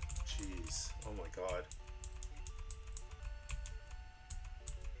 Jeez. Oh my god.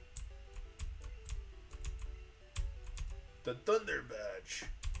 The Thunder Badge.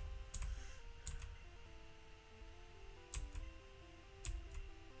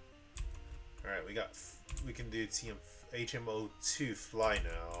 Alright, we can do HMO2 Fly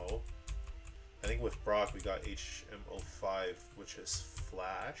now. I think with Brock we got HMO5, which is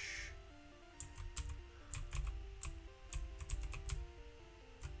Flash.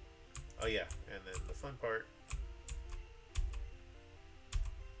 Oh yeah, and then the fun part.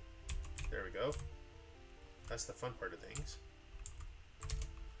 There we go. That's the fun part of things.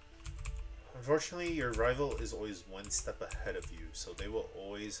 Unfortunately, your rival is always one step ahead of you, so they will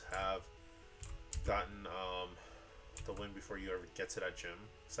always have gotten the win before you ever get to that gym,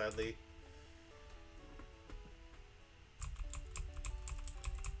 sadly.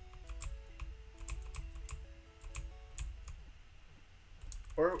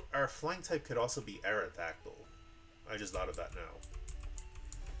 Or our flying type could also be Aerodactyl. I just thought of that now.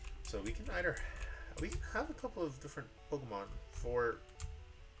 So we can either... We can have a couple of different Pokemon for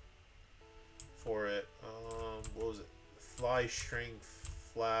it. What was it? Fly, Strength,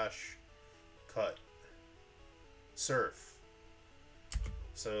 flash, cut, surf.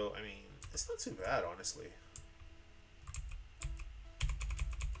 So, I mean, it's not too bad, honestly.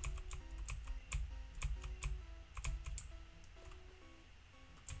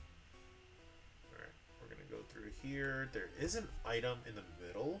 Alright, we're gonna go through here. There is an item in the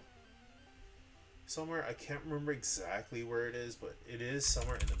middle somewhere. I can't remember exactly where it is, but it is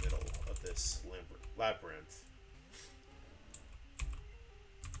somewhere in the middle of this labyrinth.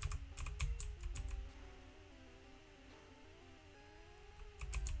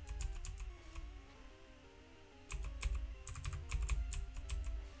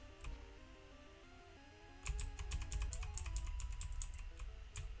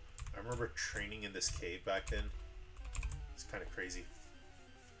 I remember training in this cave back then. It's kind of crazy.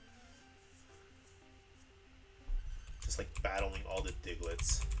 Just like battling all the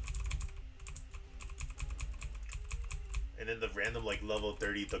Diglets. And then the random like level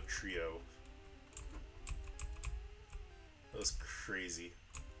 30 Duck Trio. That was crazy.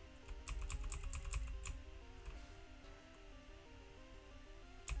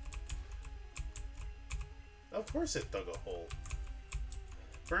 Of course it dug a hole.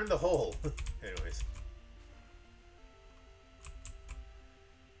 Burn the hole. Anyways.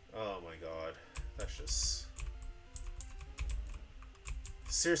 Oh my god. That's just...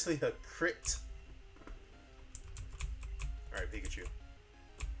 Seriously, a crit? Alright, Pikachu.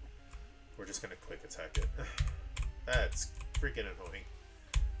 We're just gonna quick attack it. That's freaking annoying.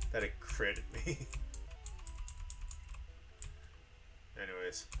 That it critted me.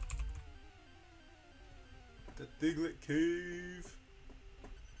 Anyways. The Diglett Cave.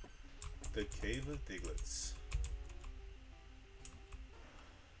 The Cave of Diglets.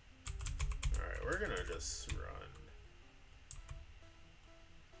 Alright, we're gonna just run.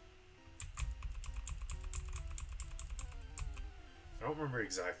 I don't remember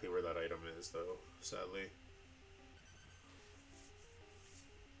exactly where that item is, though, sadly.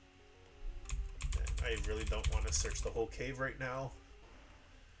 And I really don't want to search the whole cave right now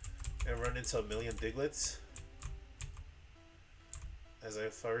and run into a million Diglets. As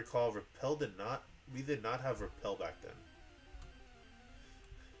if I recall, Repel did not... We did not have Repel back then.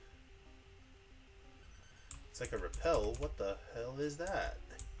 It's like a Repel? What the hell is that?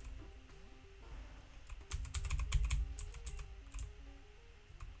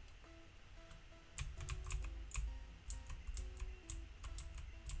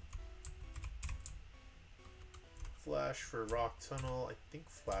 Flash for Rock Tunnel. I think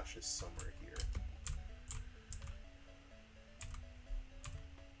Flash is somewhere here.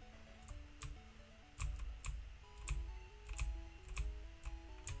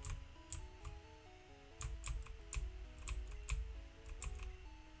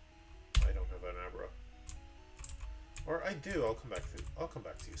 I don't have an Abra. Or I do. I'll come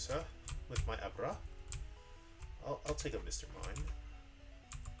back to you, sir, with my Abra. I'll take a Mr. Mime.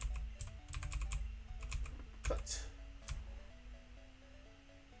 Cut.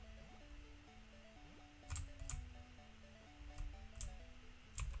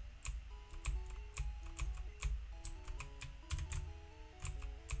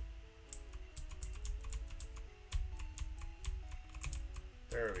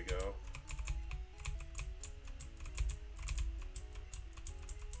 There we go.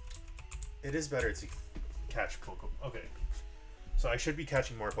 It is better to catch Pokemon. Okay. So I should be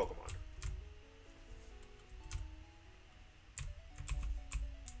catching more Pokemon.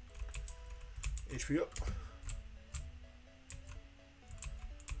 HP up.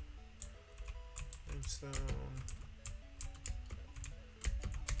 Limestone.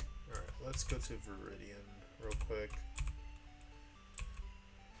 Alright, let's go to Viridian real quick.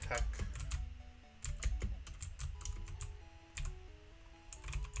 Heck.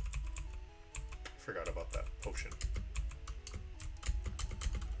 Forgot about that potion.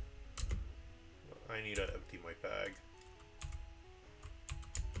 I need to empty my bag.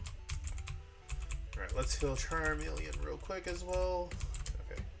 Alright, let's heal Charmeleon real quick as well.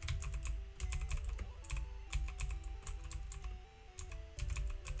 Okay.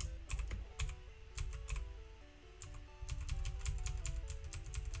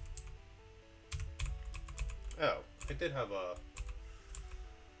 Oh, I did have a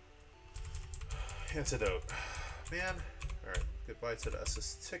antidote. Man. Alright, goodbye to the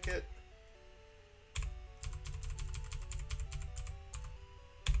SS ticket.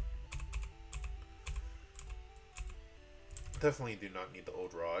 Definitely do not need the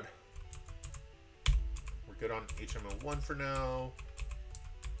old rod. We're good on HMO1 for now.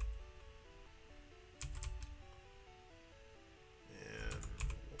 And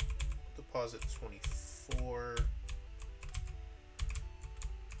deposit 24.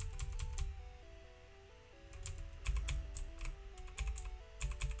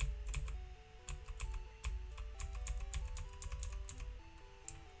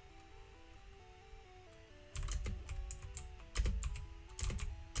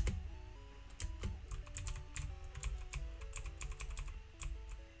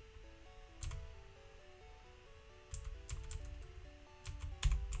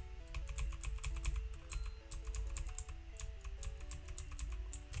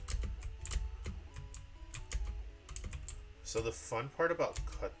 So the fun part about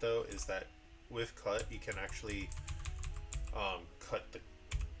cut though is that with cut you can actually cut the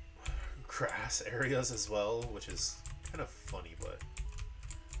grass areas as well, which is kind of funny, but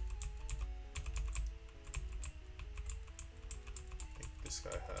I think this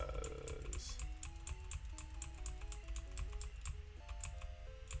guy has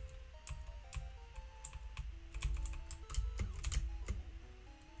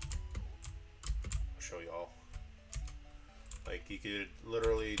I'll show y'all. Like you could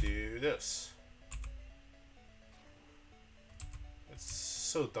literally do this. It's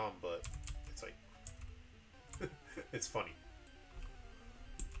so dumb, but it's like it's funny.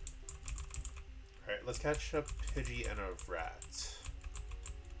 Alright, let's catch a Pidgey and a rat.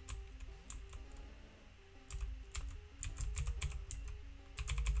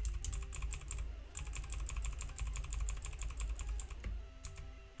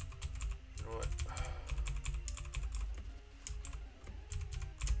 You know what?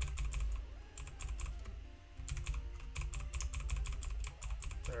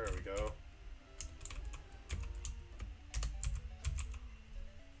 There we go.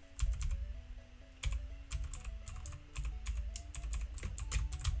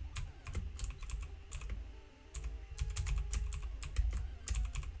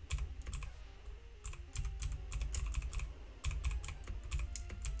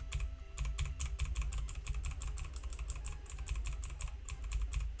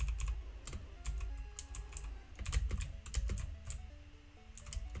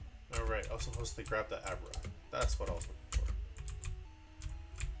 Alright, I was supposed to grab the Abra. That's what I was looking for.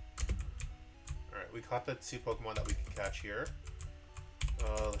 Alright, we caught the 2 Pokemon that we can catch here.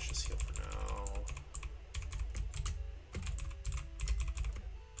 Let's just heal for now.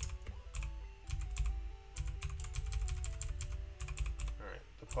 Alright,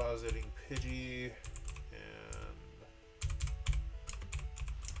 depositing Pidgey and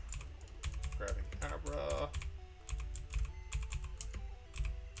grabbing Abra.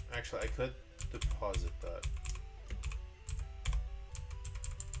 Actually, I could deposit that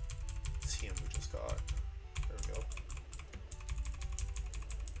TM we just got. There we go.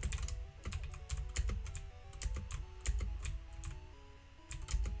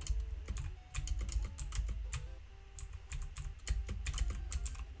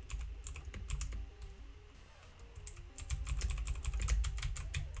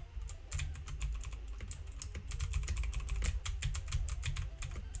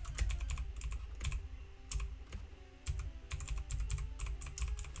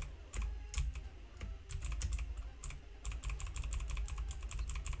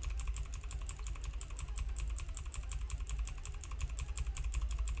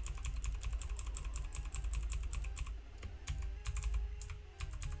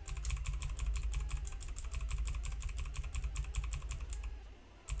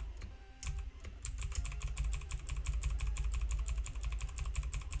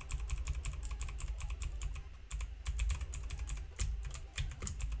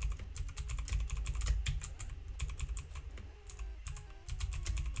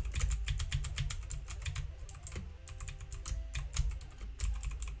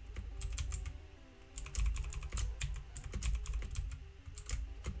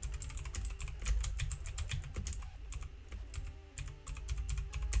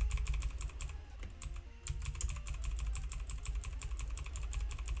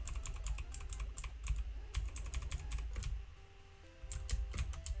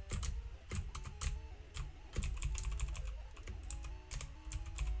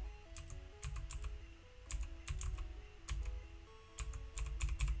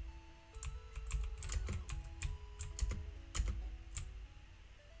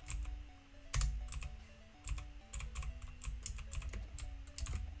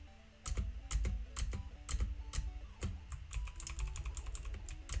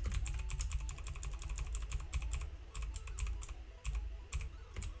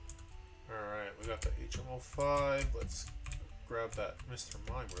 Alright, we got the HM05. Let's grab that Mr.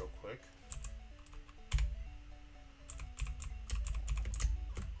 Mime real quick.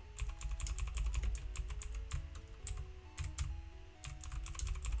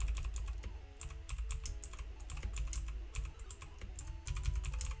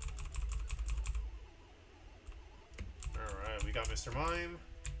 Alright, we got Mr. Mime.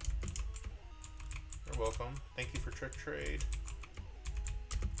 You're welcome. Thank you for Trick Trade.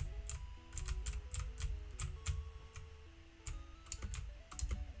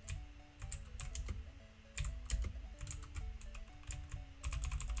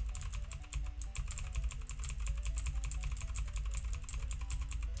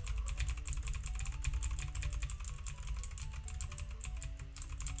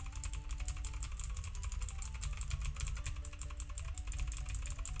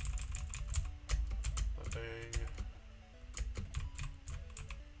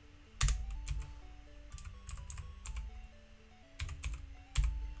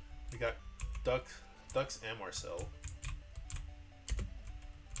 Ducks and Marcel.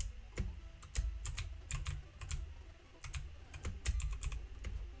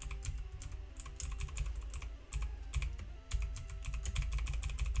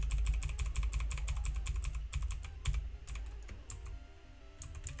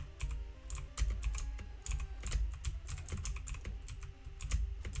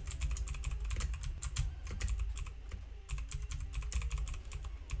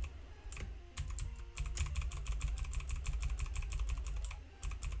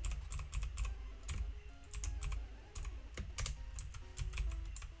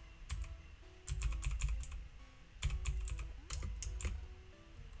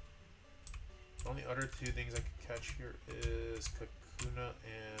 Only other two things I could catch here is Kakuna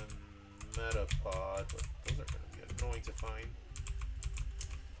and Metapod, but those are going to be annoying to find.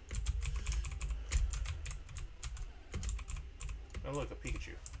 Oh look, a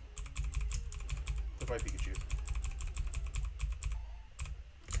Pikachu. Goodbye, Pikachu.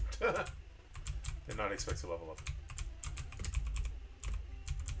 Did not expect to level up.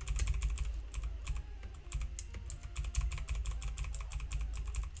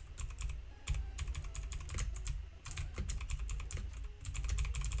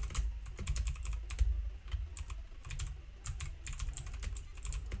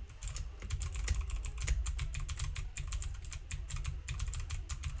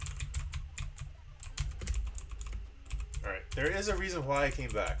 Alright, there is a reason why I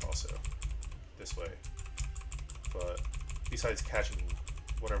came back also. This way. But besides catching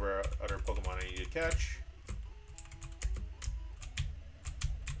whatever other Pokemon I need to catch,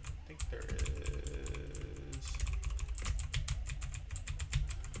 I think there is...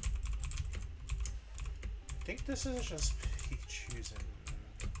 I think this is just Pikachu's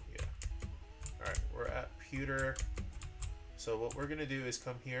and... yeah. Alright, we're at Pewter. So what we're going to do is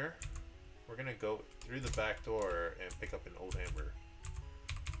come here. We're going to go through the back door and pick up an old Amber.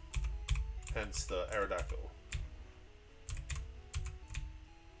 Hence the Aerodactyl.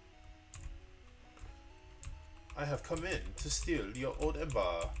 I have come in to steal your old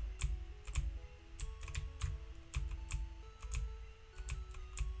Ember.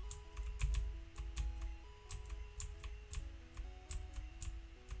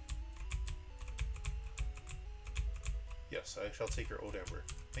 Yes, I shall take your old Ember.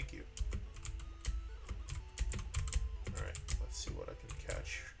 Thank you. Alright, let's see what I can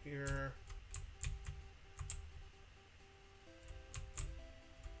catch here.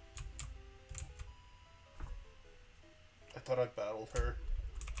 I thought I battled her.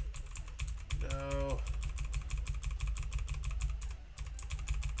 No.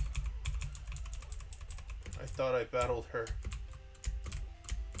 I thought I battled her.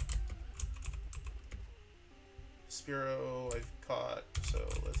 Spearow I've caught, so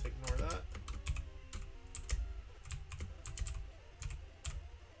let's ignore that.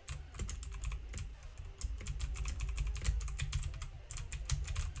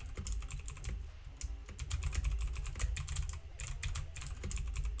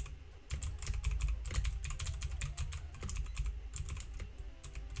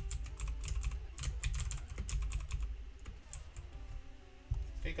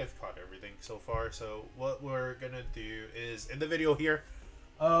 I think I've caught everything so far, so what we're gonna do is in the video here,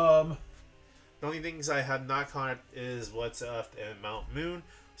 the only things I have not caught is what's left in Mount Moon,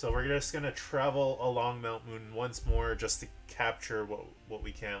 so we're just gonna travel along Mount Moon once more just to capture what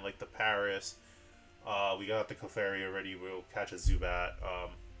we can, like the Paris. We got the Clefairy already. We'll catch a Zubat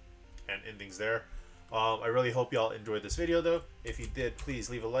and endings there. I really hope y'all enjoyed this video though. If you did, please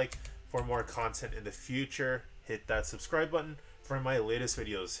leave a like. For more content in the future, hit that subscribe button. For my latest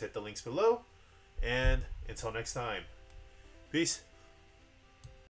videos, hit the links below. And until next time, peace.